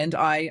 And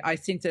I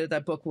think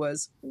that book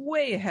was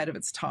way ahead of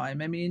its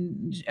time. I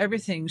mean,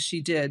 everything she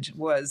did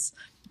was...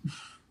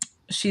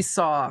 she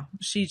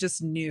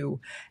just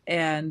knew.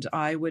 And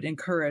I would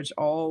encourage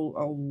all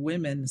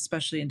women,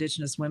 especially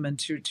Indigenous women,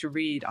 to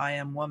read I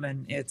Am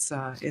Woman. It's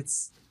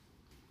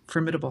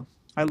formidable.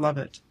 I love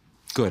it.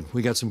 Good.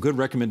 We got some good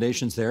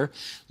recommendations there.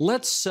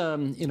 Let's,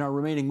 in our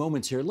remaining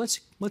moments here,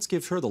 let's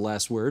give her the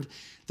last word.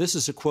 This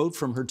is a quote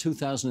from her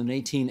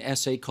 2018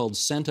 essay called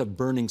Scent of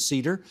Burning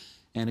Cedar,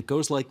 and it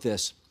goes like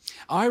this.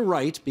 I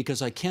write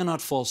because I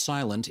cannot fall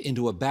silent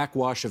into a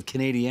backwash of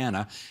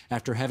Canadiana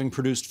after having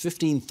produced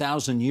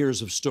 15,000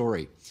 years of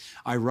story.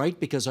 I write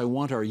because I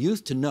want our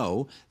youth to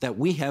know that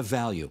we have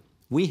value,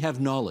 we have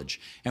knowledge,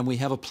 and we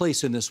have a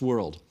place in this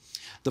world.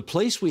 The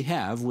place we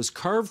have was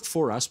carved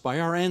for us by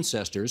our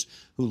ancestors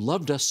who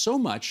loved us so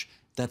much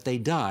that they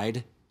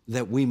died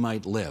that we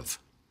might live.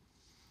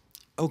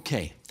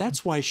 Okay,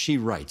 that's why she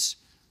writes.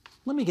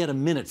 Let me get a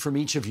minute from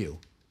each of you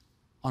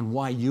on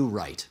why you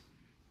write.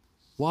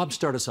 Wob,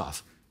 start us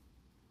off.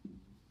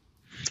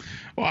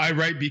 Well, I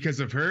write because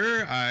of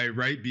her. I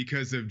write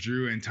because of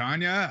Drew and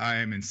Tanya. I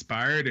am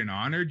inspired and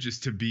honored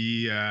just to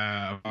be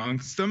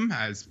amongst them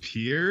as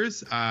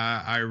peers.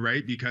 I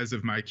write because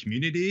of my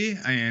community,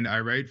 and I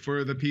write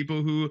for the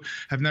people who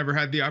have never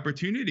had the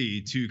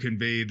opportunity to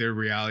convey their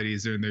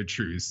realities and their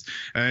truths.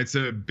 It's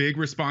a big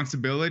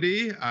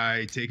responsibility.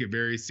 I take it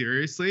very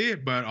seriously,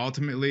 but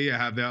ultimately I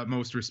have the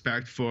utmost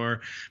respect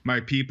for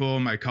my people,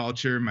 my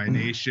culture, my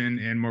nation,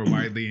 and more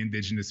widely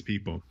Indigenous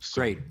people.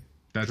 So great.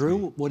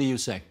 Drew, what do you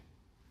say?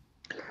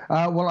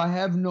 Well, I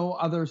have no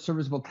other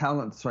serviceable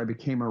talent, so I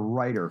became a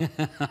writer.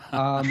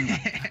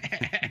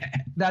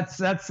 That's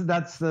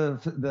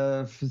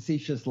the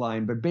facetious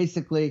line. But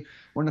basically,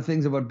 one of the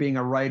things about being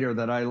a writer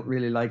that I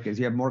really like is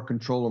you have more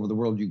control over the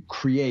world you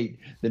create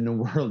than the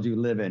world you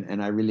live in,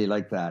 and I really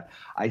like that.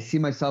 I see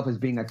myself as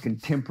being a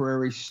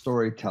contemporary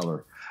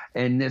storyteller.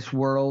 In this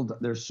world,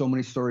 there's so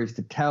many stories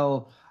to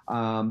tell,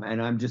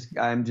 and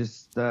I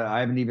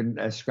haven't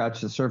even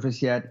scratched the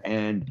surface yet.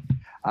 And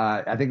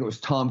I think it was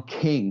Tom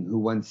King who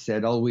once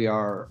said,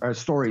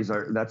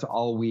 that's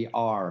all we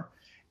are.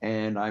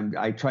 And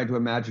I try to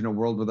imagine a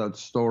world without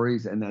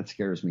stories, and that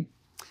scares me.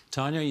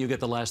 Tanya, you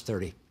get the last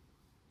 30.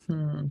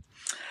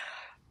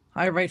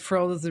 I write for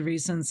all of the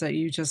reasons that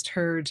you just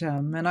heard,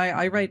 and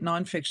I write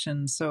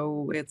nonfiction,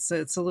 so it's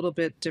a little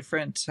bit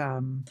different.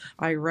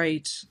 I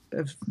write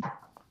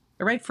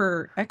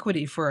for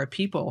equity for our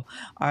people.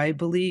 I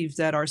believe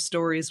that our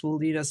stories will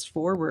lead us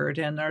forward,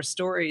 and our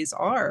stories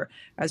are,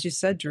 as you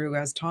said, Drew,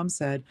 as Tom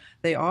said,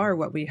 they are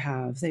what we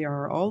have. They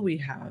are all we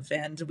have,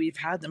 and we've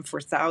had them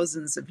for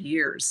thousands of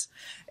years.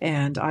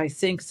 And I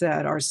think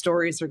that our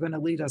stories are going to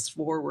lead us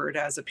forward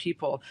as a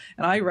people.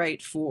 And I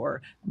write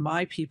for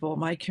my people,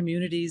 my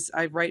communities.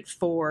 I write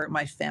for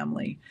my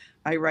family.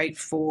 I write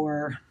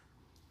for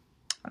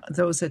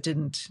those that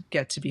didn't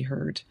get to be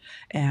heard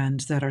and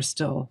that are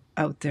still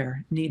out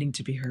there needing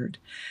to be heard.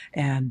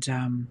 And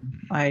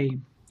I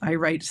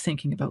write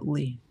thinking about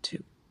Lee,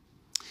 too.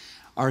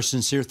 Our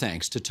sincere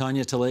thanks to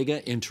Tanya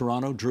Talega in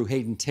Toronto, Drew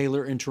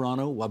Hayden-Taylor in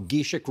Toronto,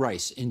 Wabgishik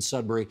Rice in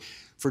Sudbury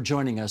for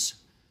joining us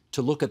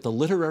to look at the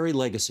literary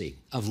legacy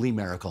of Lee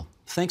Maracle.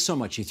 Thanks so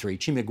much, you three.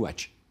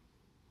 Chimigwech.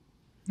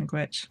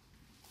 Miigwech.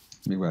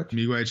 Miigwech.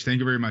 Miigwech. Thank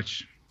you very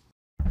much.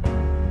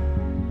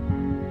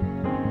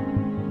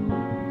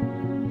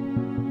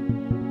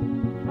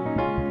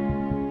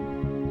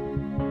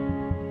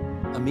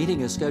 A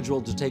meeting is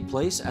scheduled to take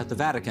place at the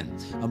Vatican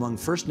among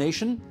First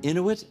Nation,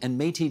 Inuit, and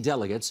Métis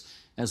delegates,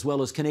 as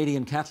well as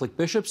Canadian Catholic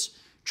bishops,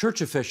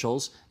 church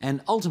officials,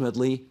 and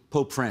ultimately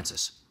Pope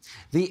Francis.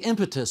 The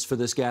impetus for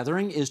this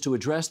gathering is to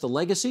address the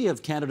legacy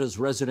of Canada's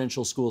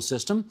residential school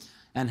system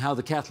and how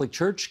the Catholic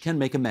Church can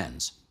make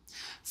amends.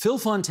 Phil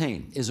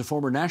Fontaine is a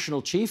former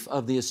national chief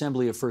of the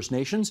Assembly of First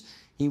Nations.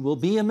 He will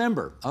be a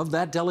member of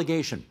that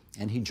delegation,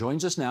 and he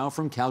joins us now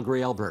from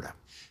Calgary, Alberta.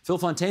 Phil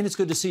Fontaine, it's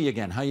good to see you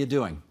again. How are you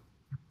doing?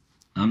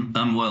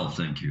 I'm well,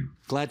 thank you.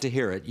 Glad to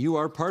hear it. You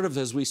are part of,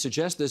 as we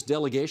suggest, this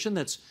delegation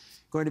that's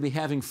going to be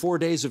having 4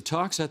 days of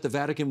talks at the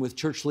Vatican with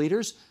church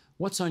leaders.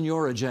 What's on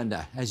your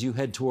agenda as you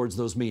head towards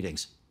those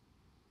meetings?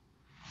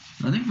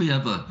 I think we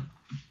have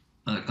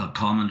a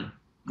common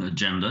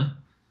agenda.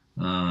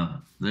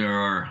 There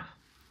are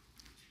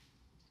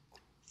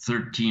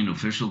 13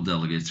 official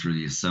delegates for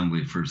the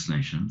Assembly of First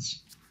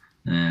Nations,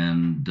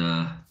 and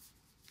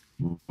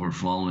we're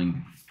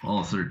following,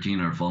 all 13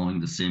 are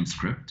following the same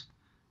script.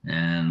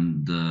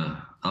 And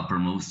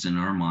uppermost in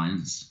our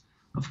minds,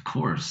 of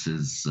course,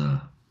 is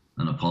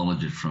an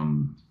apology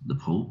from the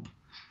Pope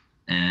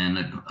and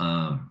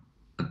a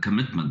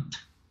commitment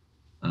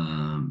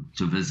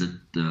to visit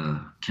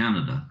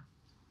Canada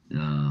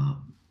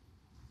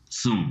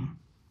soon.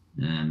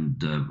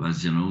 And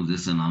as you know,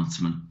 this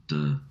announcement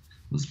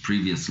was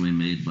previously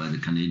made by the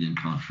Canadian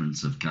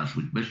Conference of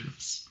Catholic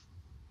Bishops.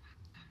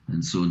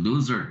 And so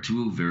those are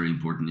two very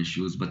important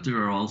issues, but there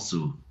are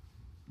also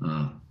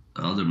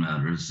other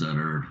matters that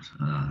are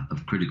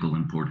of critical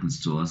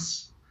importance to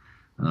us.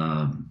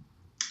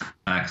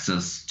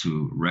 Access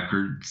to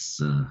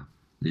records,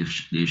 the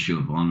issue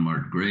of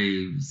unmarked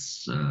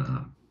graves,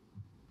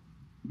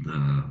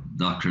 the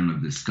doctrine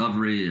of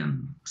discovery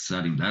and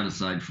setting that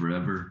aside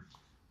forever.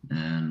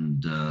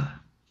 And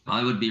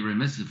I would be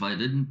remiss if I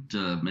didn't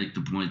make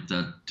the point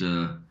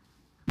that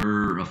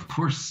we're, of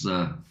course,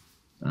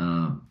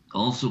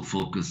 also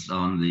focused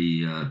on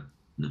the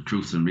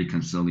Truth and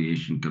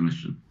Reconciliation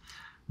Commission,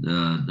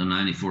 the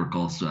 94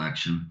 calls to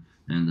action,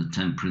 and the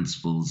 10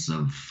 principles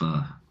of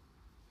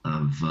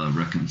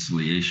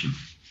reconciliation.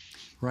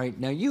 Right.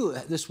 Now,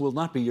 this will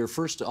not be your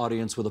first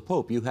audience with a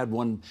pope. You had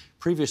one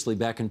previously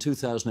back in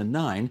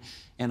 2009,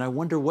 and I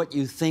wonder what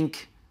you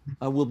think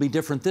will be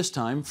different this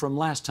time from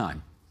last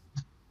time.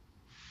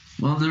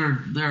 Well,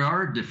 there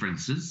are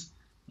differences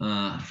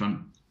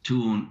from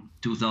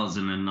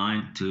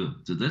 2009 to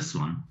this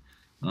one.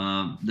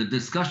 The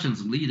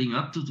discussions leading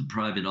up to the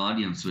private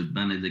audience with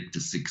Benedict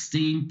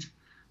XVI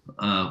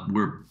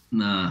were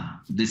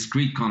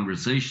discreet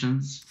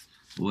conversations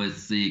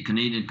with the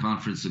Canadian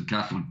Conference of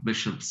Catholic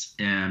Bishops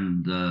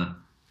and the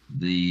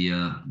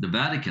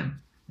Vatican.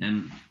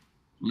 And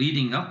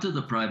leading up to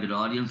the private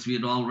audience, we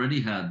had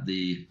already had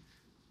the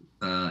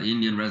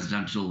Indian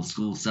Residential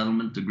School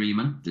Settlement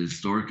Agreement, the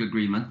historic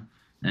agreement,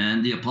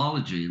 and the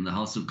apology in the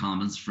House of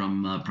Commons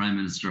from Prime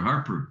Minister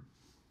Harper.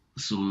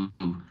 So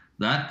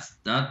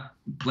that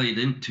played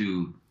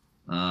into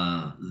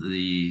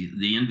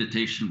the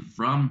invitation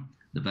from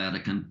the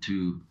Vatican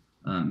to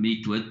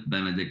meet with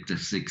Benedict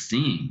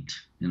XVI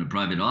in a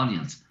private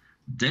audience.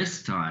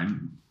 This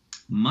time,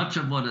 much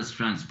of what has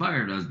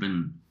transpired has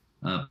been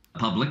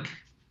public.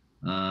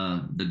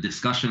 The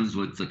discussions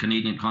with the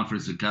Canadian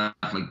Conference of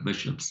Catholic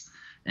Bishops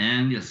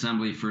and the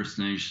Assembly of First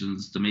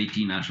Nations, the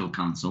Métis National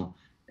Council,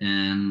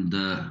 and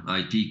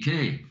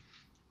ITK.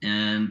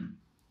 And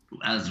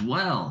as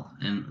well,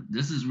 and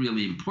this is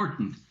really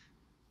important,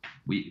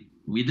 we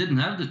didn't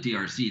have the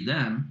TRC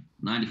then,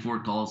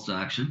 94 calls to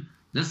action.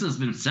 This has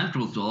been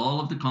central to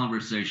all of the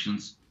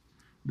conversations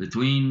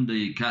between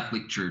the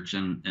Catholic Church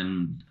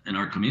and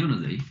our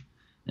community.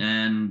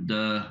 And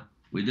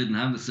we didn't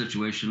have the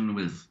situation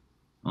with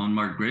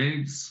unmarked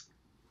graves.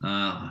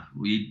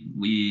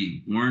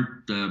 We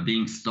weren't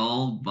being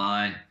stalled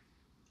by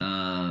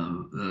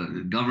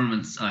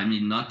governments, I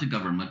mean, not the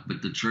government,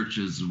 but the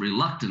church's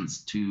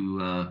reluctance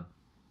to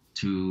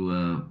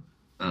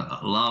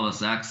allow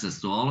us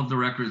access to all of the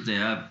records they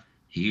have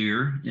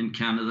here in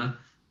Canada,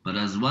 but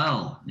as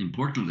well,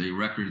 importantly,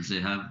 records they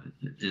have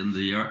in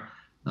the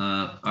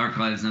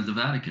archives at the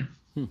Vatican.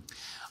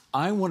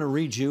 I want to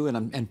read you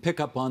and pick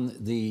up on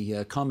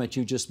the comment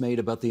you just made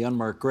about the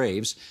unmarked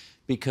graves,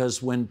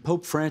 because when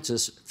Pope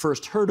Francis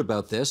first heard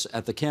about this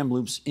at the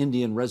Kamloops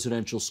Indian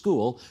Residential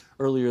School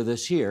earlier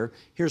this year,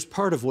 here's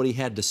part of what he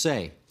had to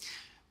say.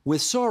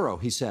 With sorrow,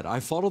 he said, I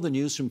follow the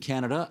news from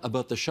Canada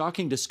about the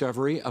shocking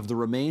discovery of the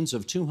remains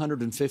of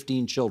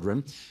 215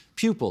 children,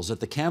 pupils at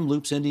the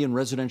Kamloops Indian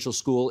Residential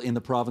School in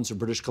the province of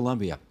British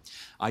Columbia.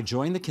 I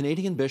join the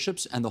Canadian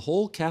bishops and the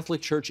whole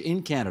Catholic Church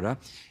in Canada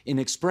in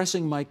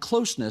expressing my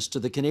closeness to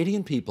the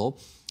Canadian people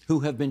who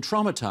have been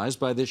traumatized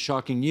by this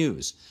shocking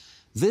news.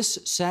 This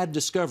sad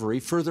discovery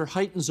further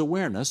heightens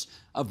awareness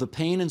of the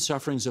pain and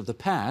sufferings of the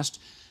past.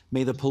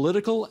 May the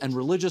political and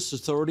religious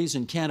authorities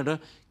in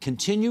Canada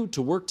continue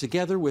to work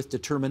together with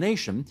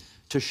determination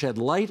to shed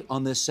light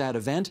on this sad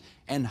event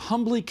and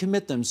humbly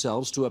commit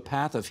themselves to a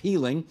path of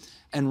healing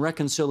and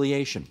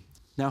reconciliation.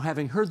 Now,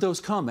 having heard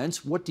those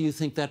comments, what do you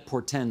think that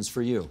portends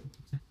for you?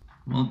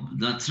 Well,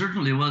 that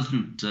certainly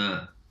wasn't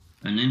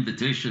an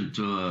invitation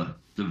to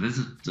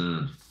visit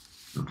the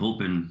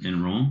Pope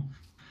in Rome.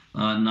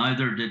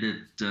 Neither did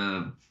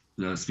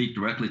it speak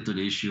directly to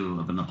the issue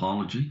of an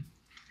apology.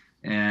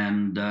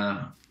 And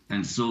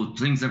so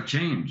things have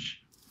changed.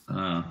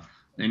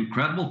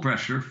 Incredible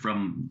pressure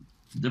from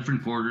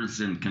different quarters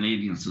in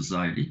Canadian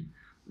society,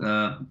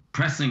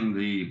 pressing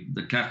the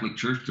Catholic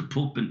Church, the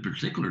Pope in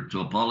particular, to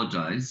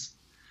apologize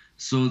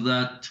so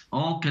that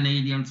all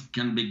Canadians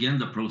can begin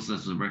the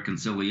process of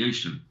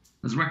reconciliation.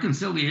 Because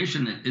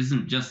reconciliation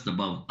isn't just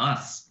about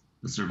us,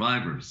 the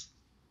survivors.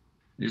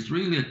 It's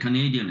really a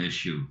Canadian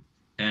issue.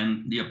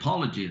 And the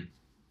apology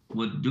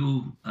would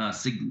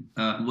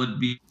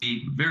be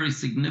very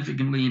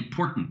significantly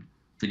important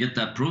to get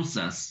that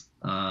process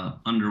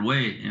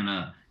underway in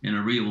a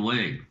real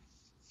way.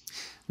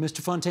 Mr.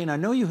 Fontaine, I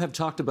know you have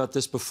talked about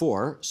this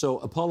before, so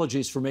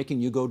apologies for making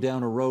you go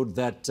down a road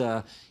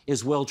that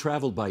is well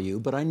traveled by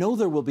you, but I know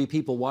there will be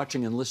people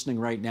watching and listening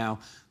right now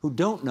who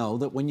don't know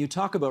that when you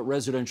talk about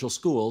residential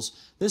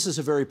schools, this is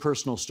a very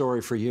personal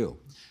story for you.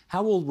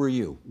 How old were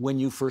you when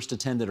you first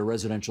attended a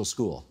residential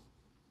school?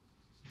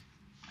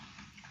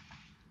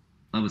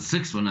 I was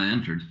 6 when I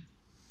entered,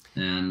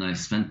 and I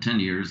spent 10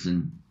 years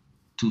in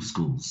 2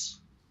 schools.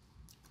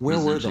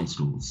 residential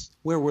schools.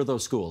 Where were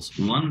those schools?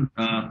 One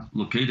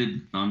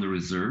located on the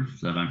reserve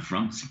that I'm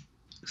from,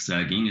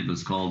 Sagging. It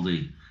was called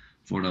the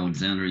Fort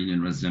Alexander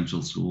Indian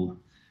Residential School.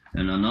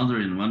 And another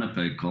in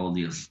Winnipeg called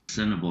the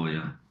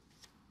Assiniboia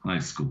High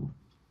School.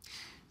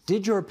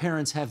 Did your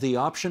parents have the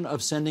option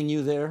of sending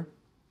you there?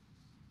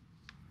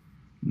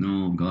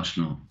 No, gosh,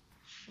 no.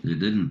 They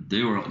didn't.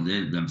 They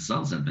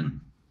themselves had been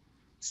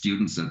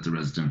students at the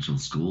residential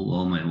school.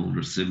 All my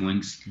older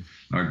siblings.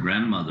 Our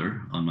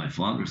grandmother on my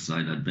father's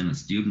side had been a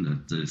student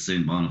at the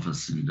St.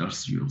 Boniface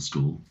Industrial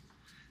School.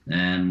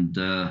 And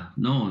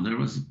no, there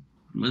was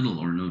little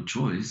or no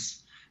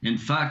choice. In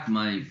fact,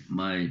 my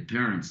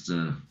parents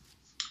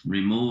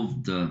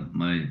removed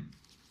my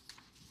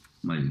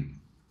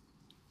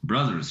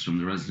brothers from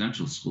the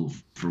residential school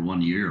for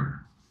 1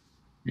 year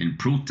in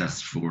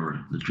protest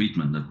for the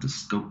treatment at the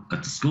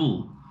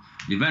school.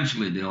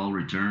 Eventually, they all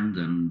returned,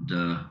 and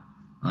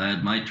I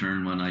had my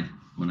turn when I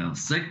was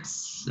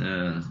 6,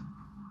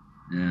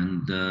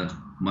 and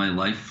my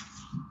life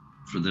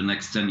for the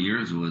next 10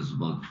 years was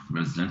about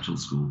residential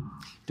school.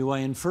 Do I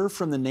infer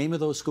from the name of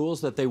those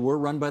schools that they were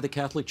run by the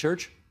Catholic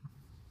Church?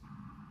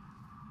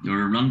 They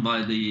were run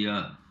by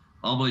the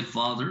Oblate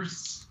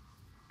Fathers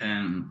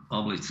and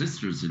Oblate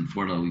Sisters in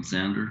Fort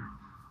Alexander,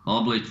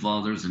 Oblate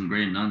Fathers and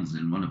Grey Nuns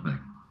in Winnipeg.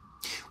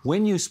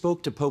 When you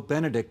spoke to Pope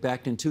Benedict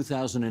back in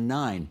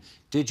 2009,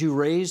 did you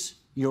raise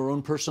your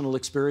own personal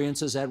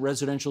experiences at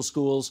residential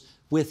schools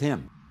with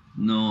him?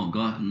 No,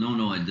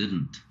 no, I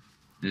didn't.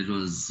 It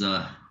was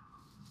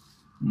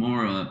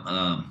more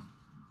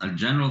a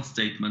general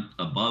statement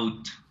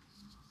about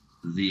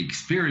the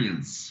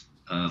experience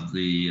of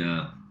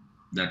the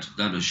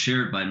that was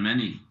shared by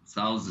many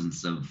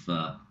thousands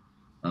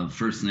of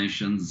First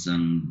Nations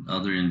and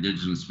other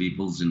Indigenous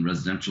peoples in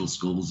residential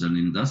schools and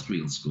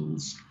industrial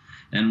schools,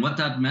 and what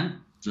that meant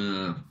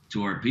to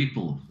our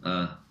people,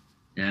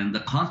 and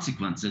the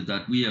consequences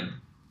that we have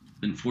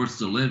been forced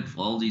to live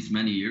all these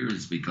many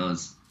years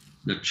because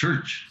the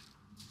church,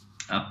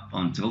 up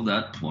until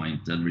that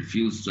point, had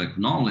refused to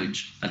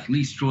acknowledge, at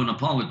least through an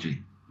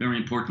apology, very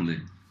importantly,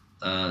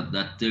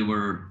 that they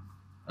were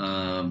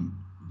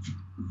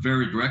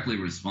very directly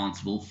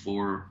responsible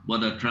for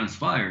what had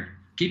transpired,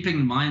 keeping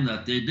in mind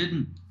that they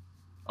didn't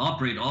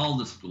operate all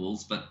the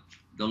schools, but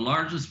the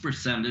largest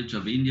percentage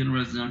of Indian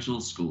residential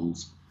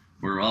schools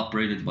were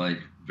operated by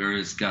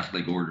various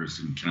Catholic orders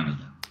in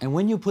Canada. And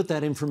when you put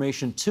that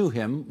information to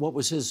him, what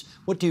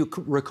do you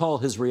recall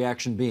his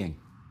reaction being?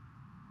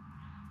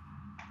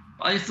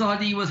 I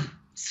thought he was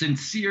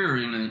sincere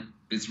in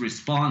his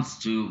response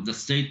to the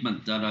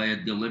statement that I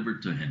had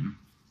delivered to him.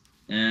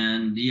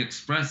 And he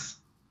expressed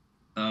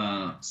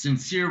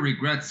sincere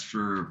regrets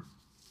for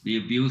the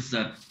abuse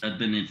that had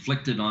been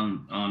inflicted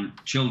on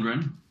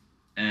children,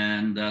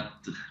 and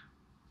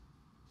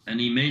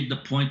he made the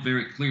point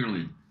very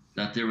clearly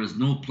that there was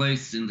no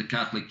place in the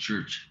Catholic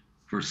Church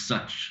for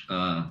such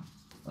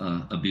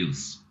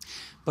abuse.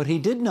 But he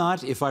did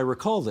not, if I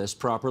recall this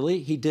properly,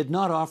 he did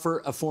not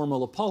offer a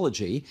formal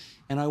apology.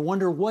 And I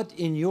wonder what,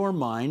 in your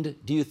mind,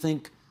 do you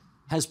think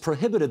has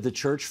prohibited the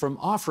Church from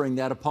offering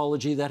that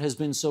apology that has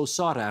been so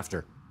sought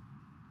after?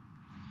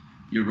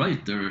 You're right.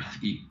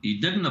 He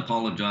didn't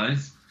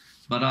apologize,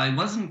 but I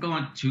wasn't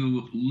going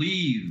to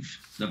leave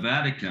the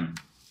Vatican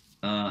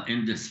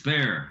in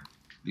despair,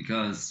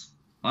 because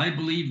I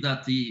believe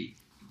that the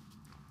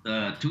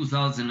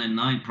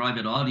 2009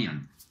 private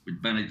audience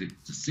with Benedict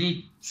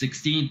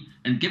XVI,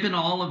 and given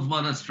all of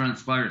what has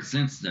transpired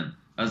since then,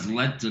 has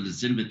led to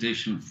this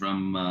invitation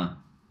from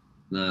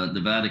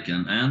the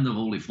Vatican and the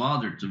Holy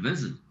Father to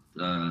visit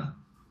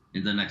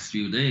in the next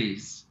few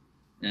days.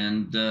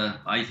 And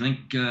I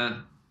think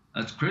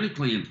that's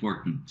critically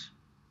important.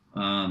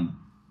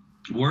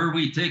 Where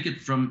we take it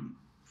from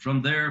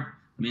there,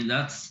 I mean,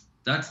 that's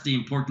the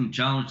important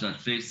challenge that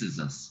faces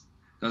us.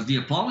 Because the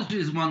apology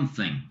is one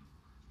thing.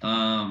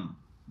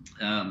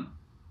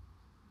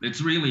 It's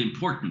really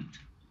important.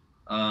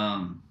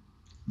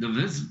 The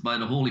visit by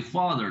the Holy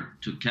Father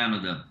to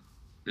Canada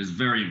is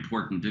very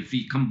important. If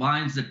he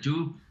combines the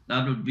two,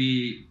 that would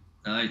be,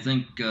 I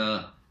think,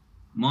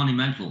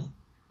 monumental.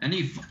 And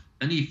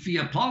if he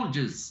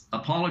apologizes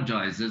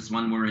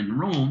when we're in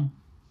Rome,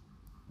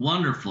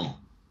 wonderful.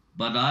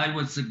 But I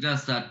would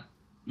suggest that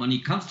when he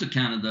comes to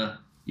Canada,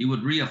 he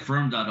would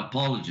reaffirm that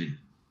apology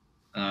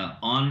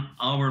on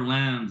our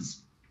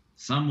lands,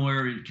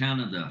 somewhere in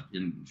Canada,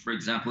 for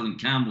example, in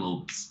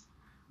Kamloops,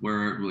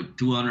 with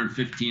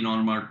 215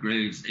 unmarked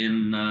graves,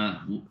 in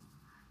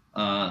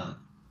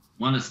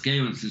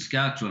Wanuskewin,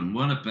 Saskatchewan,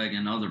 Winnipeg,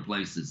 and other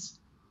places.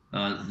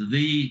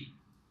 The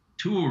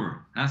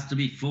tour has to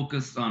be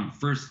focused on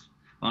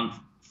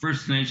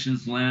First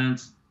Nations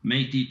lands,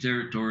 Métis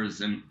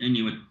territories, and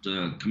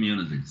Inuit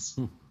communities.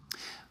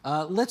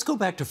 Let's go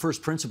back to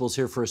first principles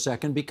here for a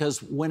second,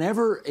 because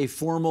whenever a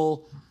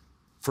formal,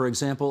 for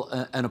example,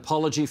 an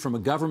apology from a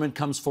government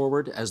comes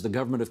forward, as the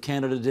government of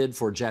Canada did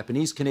for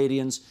Japanese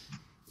Canadians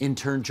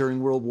interned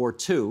during World War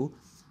II,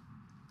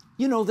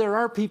 You know, there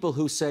are people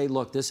who say,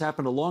 look, this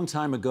happened a long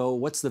time ago.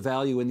 What's the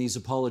value in these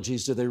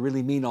apologies? Do they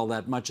really mean all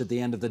that much at the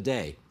end of the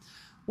day?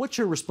 What's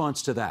your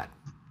response to that?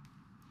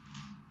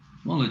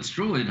 Well, it's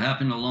true. It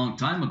happened a long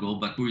time ago,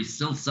 but we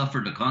still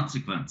suffer the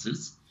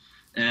consequences.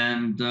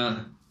 And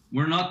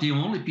we're not the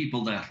only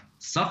people that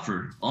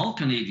suffer. All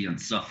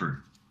Canadians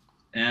suffer.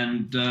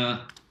 And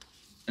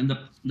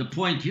the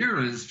point here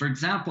is, for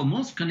example,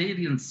 most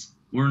Canadians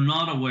were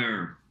not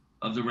aware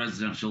of the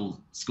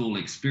residential school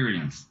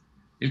experience.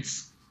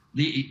 It's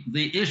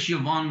the issue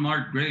of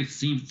unmarked graves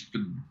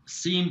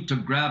seemed to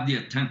grab the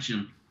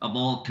attention of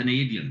all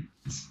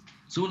Canadians.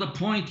 So the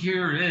point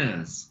here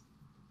is,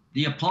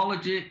 the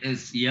apology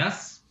is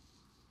yes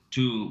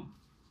to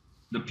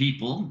the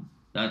people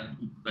that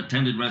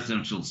attended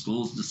residential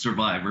schools, the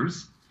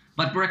survivors,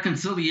 but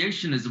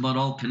reconciliation is about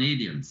all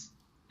Canadians.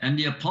 And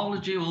the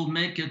apology will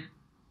make it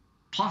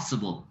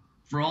possible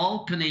for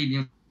all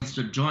Canadians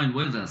to join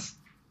with us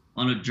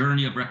on a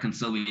journey of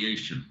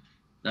reconciliation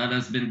that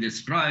has been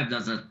described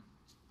as a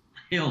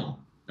hill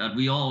that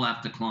we all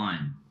have to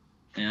climb.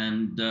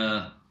 And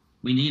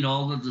we need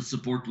all of the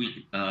support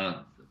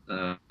that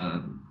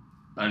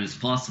is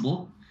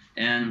possible.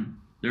 And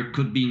there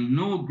could be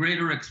no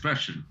greater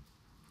expression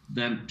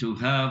than to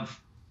have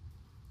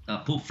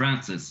Pope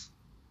Francis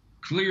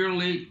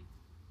clearly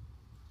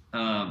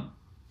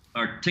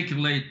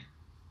articulate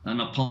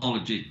an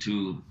apology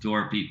to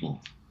our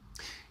people.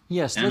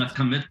 Yes, and a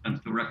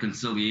commitment to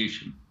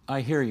reconciliation.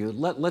 I hear you.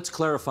 Let's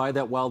clarify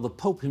that while the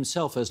Pope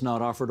himself has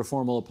not offered a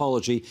formal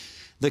apology,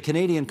 the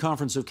Canadian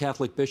Conference of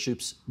Catholic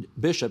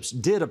Bishops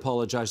did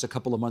apologize a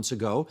couple of months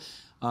ago.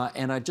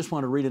 And I just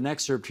want to read an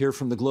excerpt here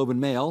from the Globe and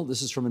Mail.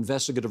 This is from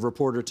investigative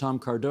reporter Tom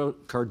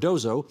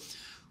Cardozo,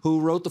 who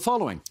wrote the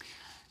following.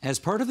 As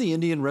part of the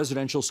Indian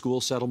Residential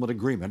School Settlement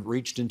Agreement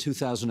reached in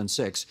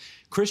 2006,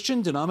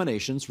 Christian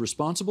denominations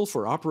responsible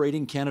for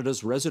operating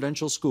Canada's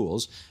residential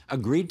schools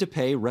agreed to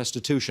pay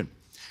restitution.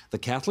 The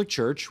Catholic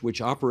Church, which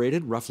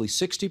operated roughly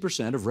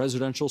 60% of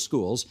residential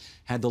schools,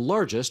 had the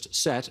largest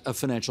set of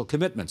financial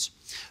commitments.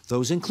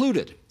 Those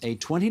included a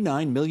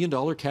 $29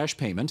 million cash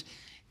payment,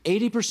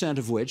 80%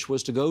 of which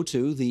was to go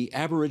to the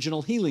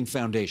Aboriginal Healing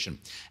Foundation,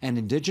 an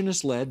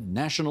Indigenous-led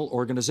national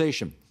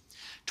organization,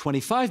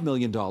 $25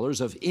 million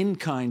of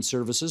in-kind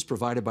services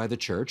provided by the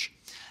church,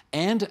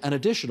 and an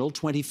additional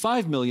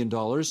 $25 million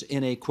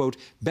in a, quote,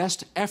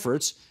 best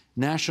efforts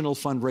national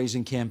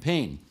fundraising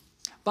campaign.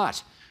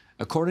 But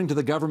according to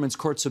the government's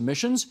court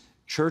submissions,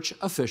 church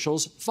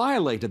officials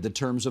violated the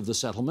terms of the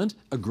settlement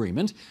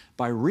agreement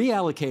by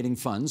reallocating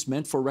funds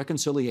meant for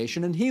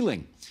reconciliation and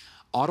healing.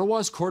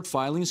 Ottawa's court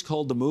filings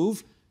called the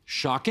move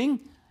shocking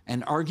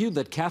and argued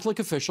that Catholic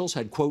officials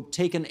had, quote,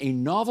 taken a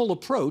novel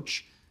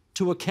approach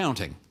to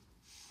accounting.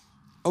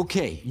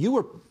 Okay, you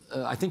were,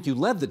 I think you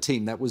led the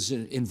team that was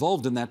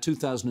involved in that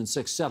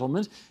 2006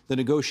 settlement, the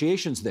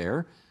negotiations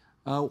there.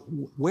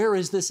 Where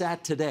is this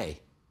at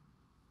today?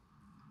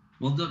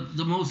 Well,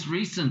 the most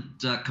recent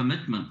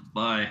commitment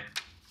by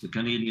the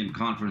Canadian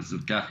Conference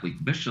of Catholic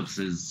Bishops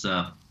is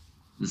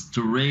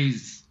to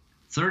raise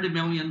 $30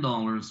 million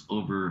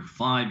over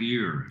 5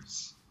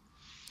 years.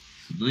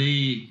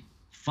 The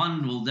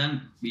fund will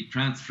then be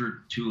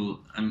transferred to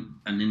an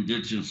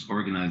Indigenous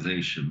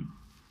organization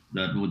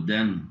that would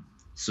then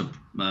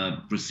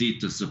proceed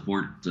to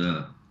support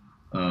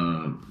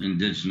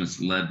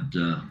Indigenous-led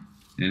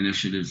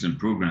initiatives and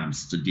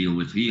programs to deal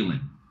with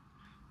healing.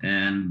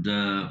 And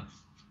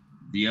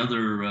the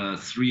other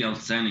 3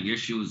 outstanding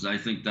issues, I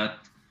think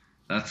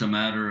that's a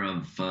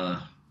matter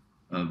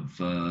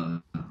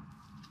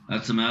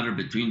that's a matter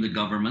between the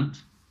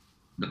government,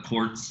 the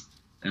courts,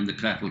 and the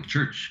Catholic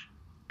Church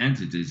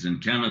entities in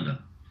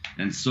Canada.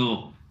 And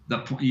so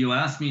you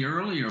asked me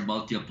earlier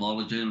about the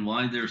apology and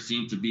why there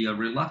seemed to be a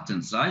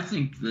reluctance. I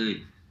think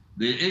the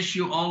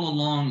issue all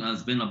along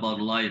has been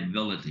about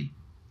liability,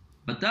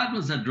 but that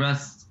was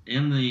addressed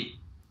in the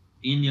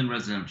Indian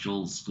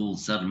Residential School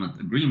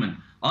Settlement Agreement.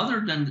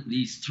 Other than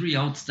these 3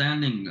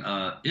 outstanding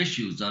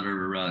issues that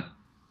are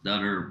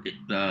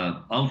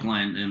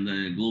outlined in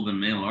the Globe and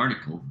Mail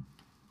article,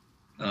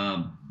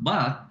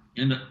 but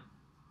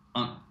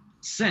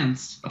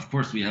since, of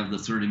course, we have the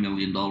 $30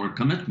 million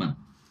commitment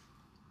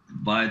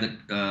by the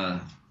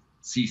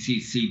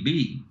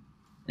CCCB,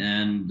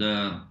 and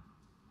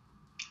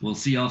we'll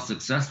see how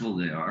successful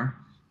they are.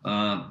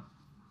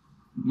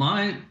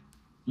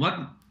 What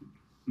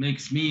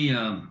makes me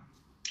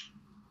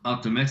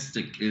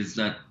optimistic is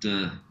that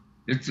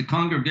it's the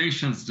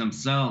congregations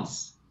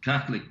themselves,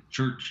 Catholic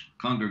Church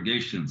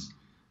congregations,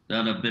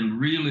 that have been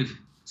really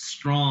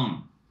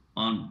strong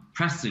on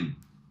pressing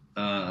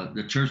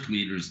the church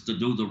leaders to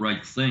do the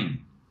right thing,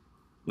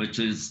 which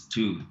is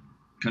to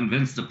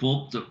convince the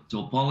Pope to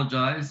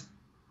apologize,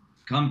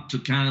 come to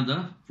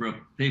Canada for a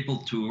papal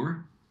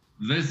tour,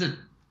 visit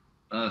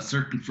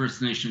certain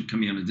First Nation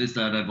communities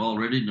that I've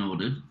already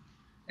noted,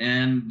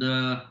 and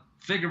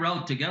figure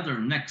out together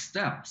next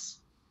steps,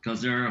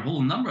 because there are a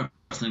whole number of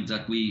things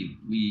that we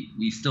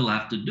still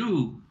have to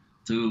do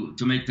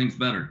to make things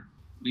better.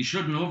 We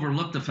shouldn't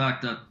overlook the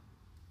fact that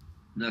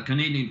the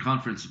Canadian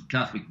Conference of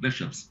Catholic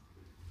Bishops,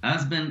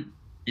 has been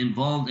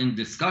involved in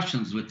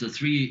discussions with the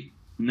three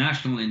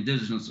national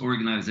Indigenous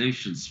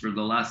organizations for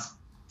the last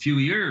few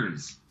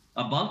years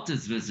about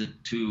this visit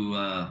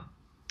to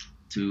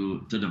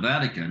the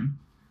Vatican,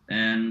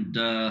 and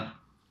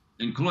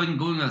including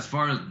going as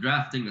far as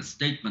drafting a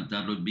statement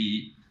that would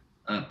be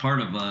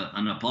part of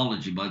an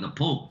apology by the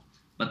Pope.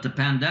 But the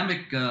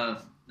pandemic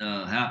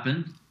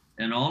happened,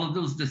 and all of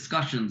those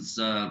discussions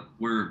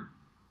were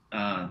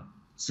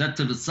set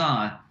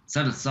aside.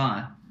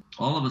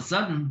 All of a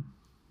sudden,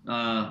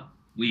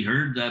 we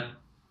heard that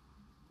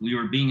we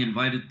were being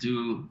invited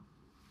to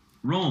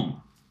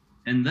Rome.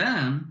 And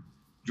then,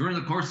 during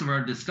the course of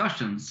our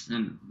discussions,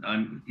 and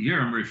I'm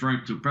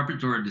referring to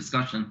preparatory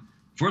discussion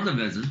for the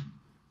visit,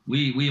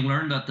 we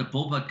learned that the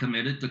Pope had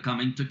committed to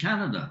coming to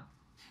Canada.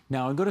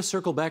 Now, I'm going to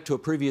circle back to a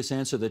previous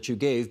answer that you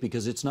gave,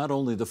 because it's not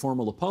only the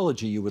formal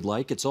apology you would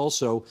like, it's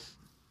also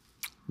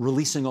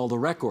releasing all the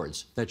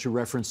records that you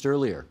referenced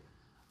earlier.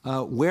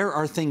 Where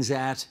are things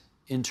at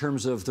in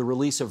terms of the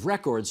release of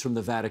records from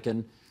the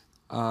Vatican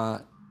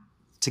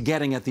to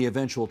getting at the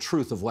eventual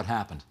truth of what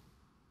happened?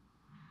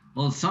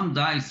 Well, some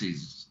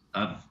dioceses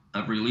have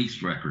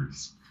released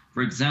records.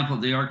 For example,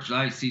 the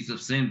Archdiocese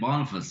of St.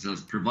 Boniface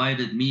has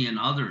provided me and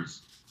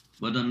others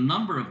with a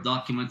number of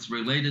documents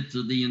related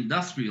to the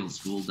industrial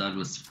school that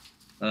was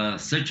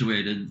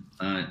situated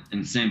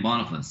in St.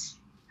 Boniface.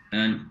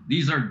 And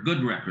these are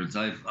good records.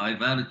 I've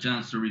had a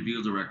chance to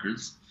review the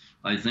records.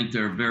 I think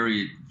they're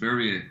very,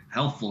 very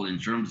helpful in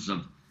terms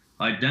of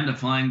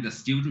identifying the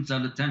students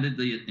that attended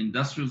the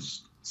industrial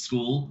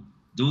school,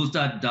 those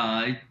that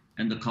died,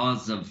 and the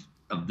cause of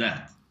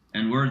death,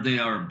 and where they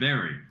are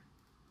buried.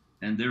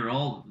 And they're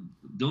all,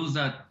 those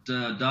that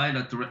died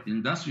at the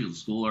industrial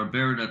school are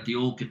buried at the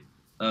old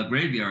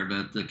graveyard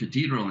at the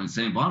cathedral in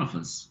St.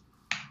 Boniface.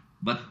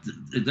 But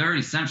they're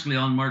essentially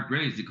unmarked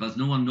graves because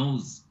no one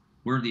knows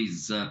where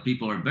these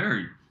people are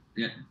buried.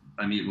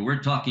 I mean,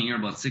 we're talking here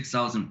about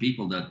 6,000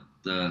 people that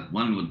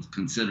one would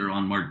consider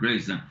unmarked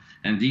graves.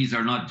 And these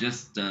are not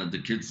just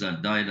the kids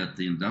that died at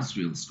the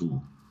industrial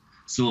school.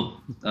 So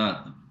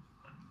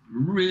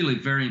really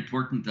very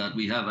important that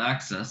we have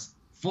access,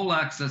 full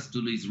access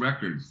to these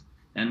records.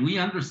 And we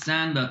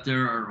understand that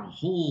there are a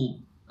whole,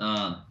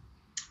 are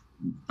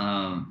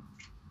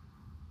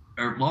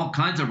all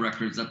kinds of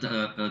records at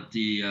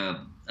the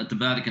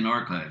Vatican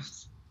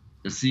archives,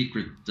 the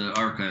secret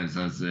archives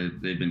as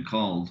they've been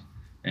called.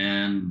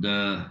 And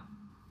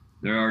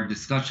there are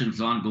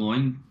discussions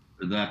ongoing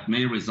that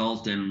may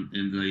result in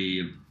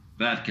the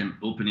Vatican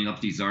opening up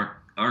these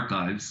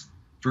archives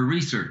for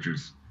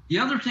researchers. The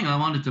other thing I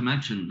wanted to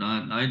mention,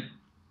 I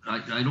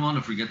don't want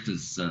to forget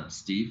this,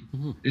 Steve,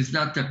 is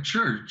that the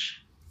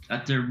church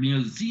at their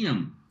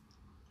museum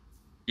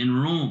in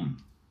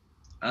Rome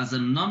has a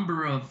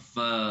number of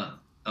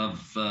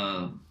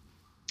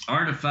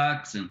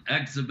artifacts and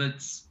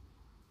exhibits,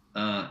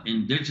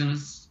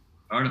 indigenous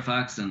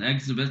artifacts and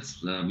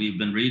exhibits. We've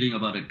been reading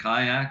about a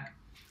kayak,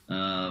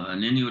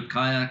 an Inuit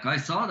kayak. I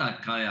saw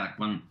that kayak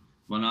when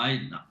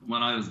I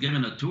was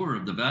given a tour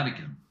of the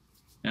Vatican,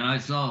 and I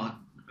saw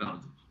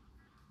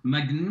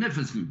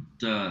magnificent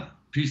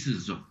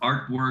pieces of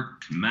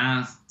artwork,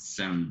 masks,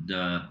 and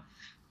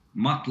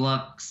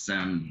mucklucks,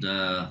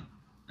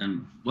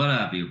 and what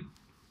have you,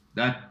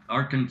 that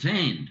are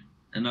contained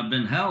and have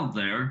been held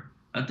there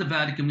at the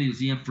Vatican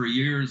Museum for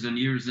years and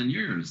years and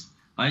years.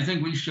 I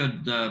think we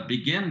should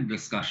begin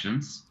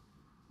discussions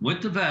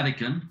with the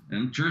Vatican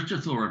and church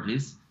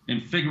authorities in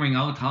figuring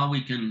out how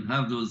we can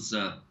have those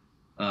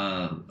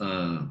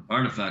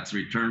artifacts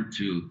returned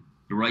to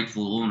the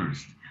rightful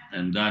owners,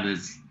 and that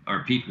is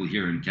our people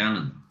here in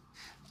Canada.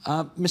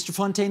 Mr.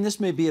 Fontaine, this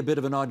may be a bit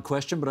of an odd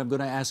question, but I'm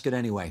going to ask it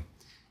anyway.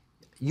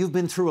 You've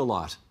been through a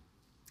lot.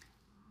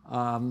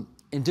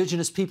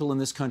 Indigenous people in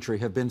this country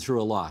have been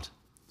through a lot.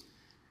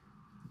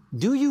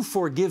 Do you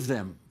forgive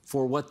them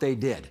for what they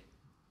did?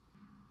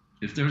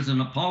 If there's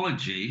an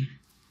apology,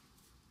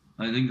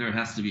 I think there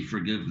has to be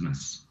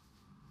forgiveness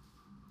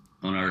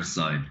on our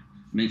side.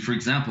 I mean, for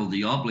example,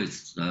 the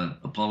Oblates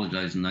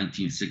apologized in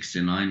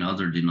 1969,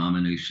 other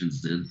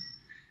denominations did.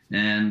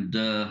 And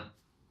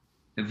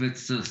if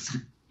it's a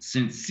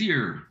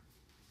sincere,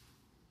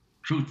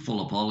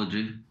 truthful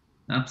apology,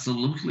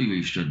 absolutely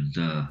we should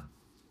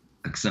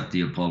accept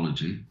the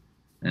apology,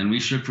 and we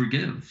should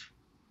forgive.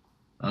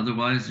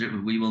 Otherwise,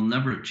 we will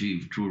never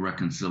achieve true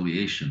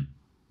reconciliation.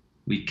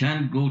 We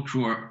can't go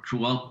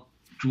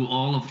through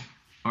all of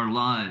our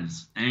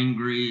lives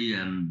angry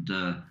and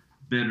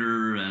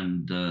bitter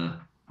and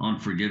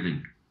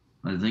unforgiving.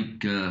 I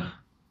think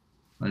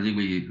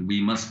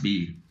we must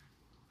be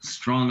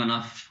strong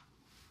enough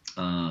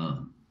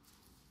to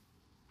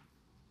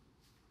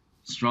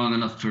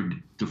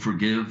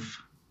forgive.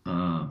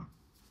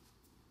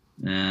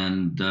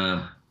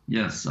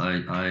 Yes,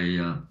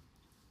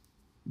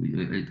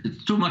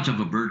 it's too much of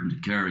a burden to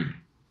carry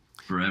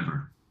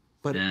forever.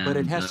 But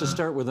it has to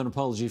start with an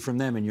apology from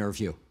them, in your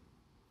view.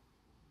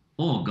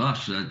 Oh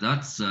gosh,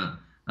 that's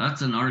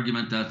an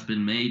argument that's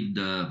been made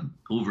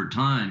over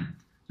time,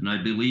 and I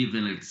believe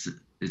in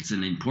it's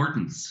an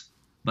importance.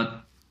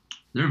 But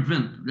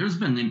there's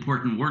been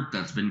important work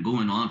that's been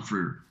going on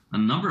for a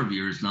number of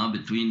years now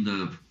between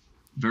the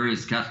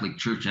various Catholic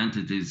Church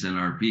entities and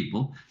our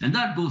people, and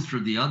that goes for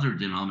the other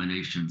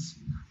denominations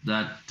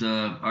that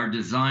are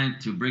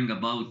designed to bring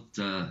about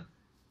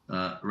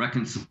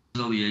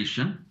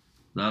reconciliation,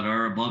 that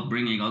are about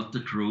bringing out the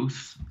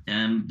truth,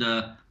 and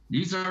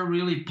these are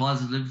really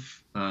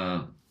positive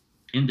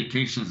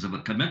indications of a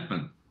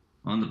commitment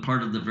on the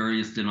part of the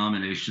various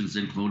denominations,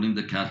 including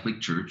the Catholic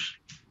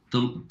Church,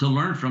 to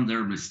learn from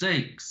their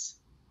mistakes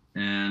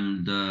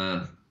and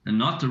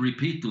not to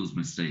repeat those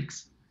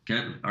mistakes.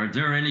 Are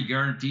there any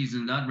guarantees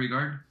in that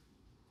regard?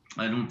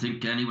 I don't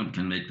think anyone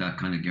can make that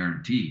kind of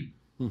guarantee,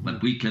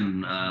 but we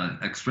can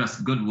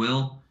express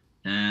goodwill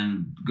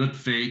and good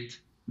faith,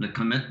 the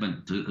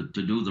commitment to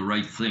do the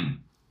right thing.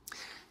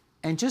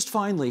 And just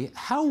finally,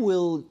 how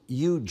will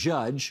you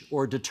judge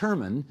or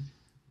determine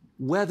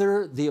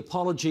whether the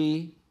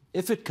apology,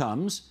 if it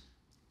comes,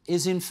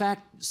 is in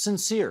fact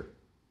sincere?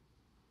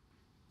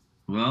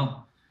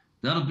 Well,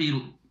 that'll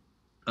be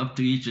up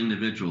to each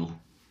individual.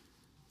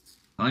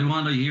 I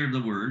want to hear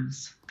the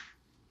words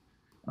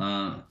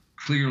that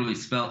clearly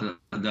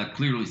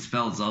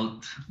spells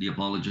out the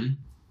apology,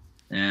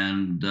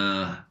 and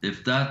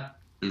if that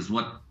is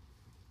what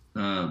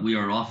we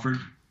are offered,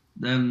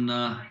 then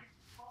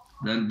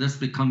this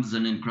becomes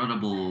an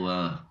incredible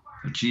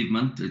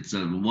achievement. It's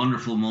a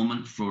wonderful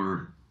moment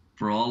for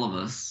all of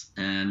us,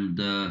 and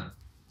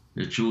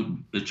it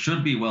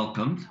should be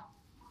welcomed,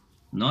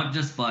 not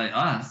just by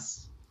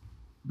us,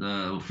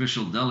 the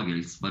official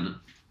delegates, but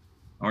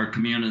our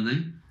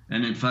community,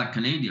 and in fact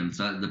Canadians.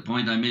 The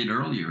point I made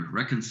earlier,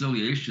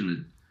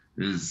 reconciliation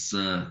is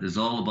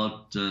all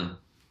about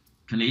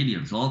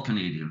Canadians, all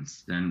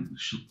Canadians, and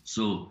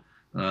so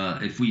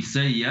if we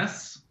say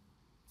yes,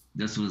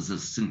 this was a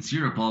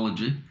sincere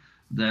apology,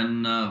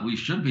 then we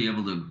should be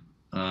able to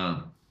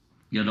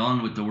get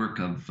on with the work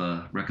of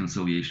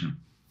reconciliation.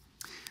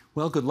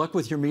 Well, good luck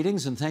with your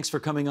meetings, and thanks for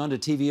coming on to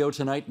TVO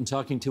tonight and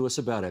talking to us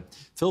about it.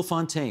 Phil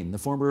Fontaine, the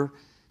former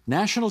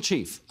National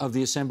Chief of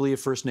the Assembly of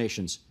First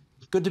Nations.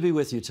 Good to be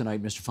with you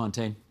tonight, Mr.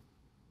 Fontaine.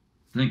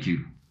 Thank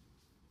you.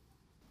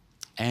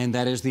 And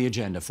that is the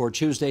agenda for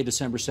Tuesday,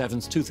 December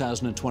 7th,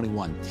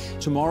 2021.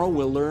 Tomorrow,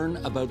 we'll learn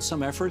about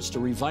some efforts to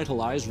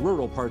revitalize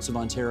rural parts of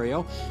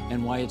Ontario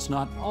and why it's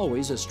not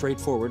always as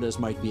straightforward as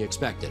might be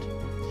expected.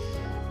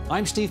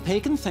 I'm Steve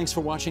Paikin. Thanks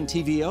for watching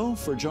TVO,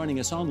 for joining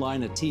us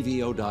online at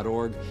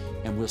tvo.org,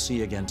 and we'll see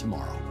you again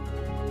tomorrow.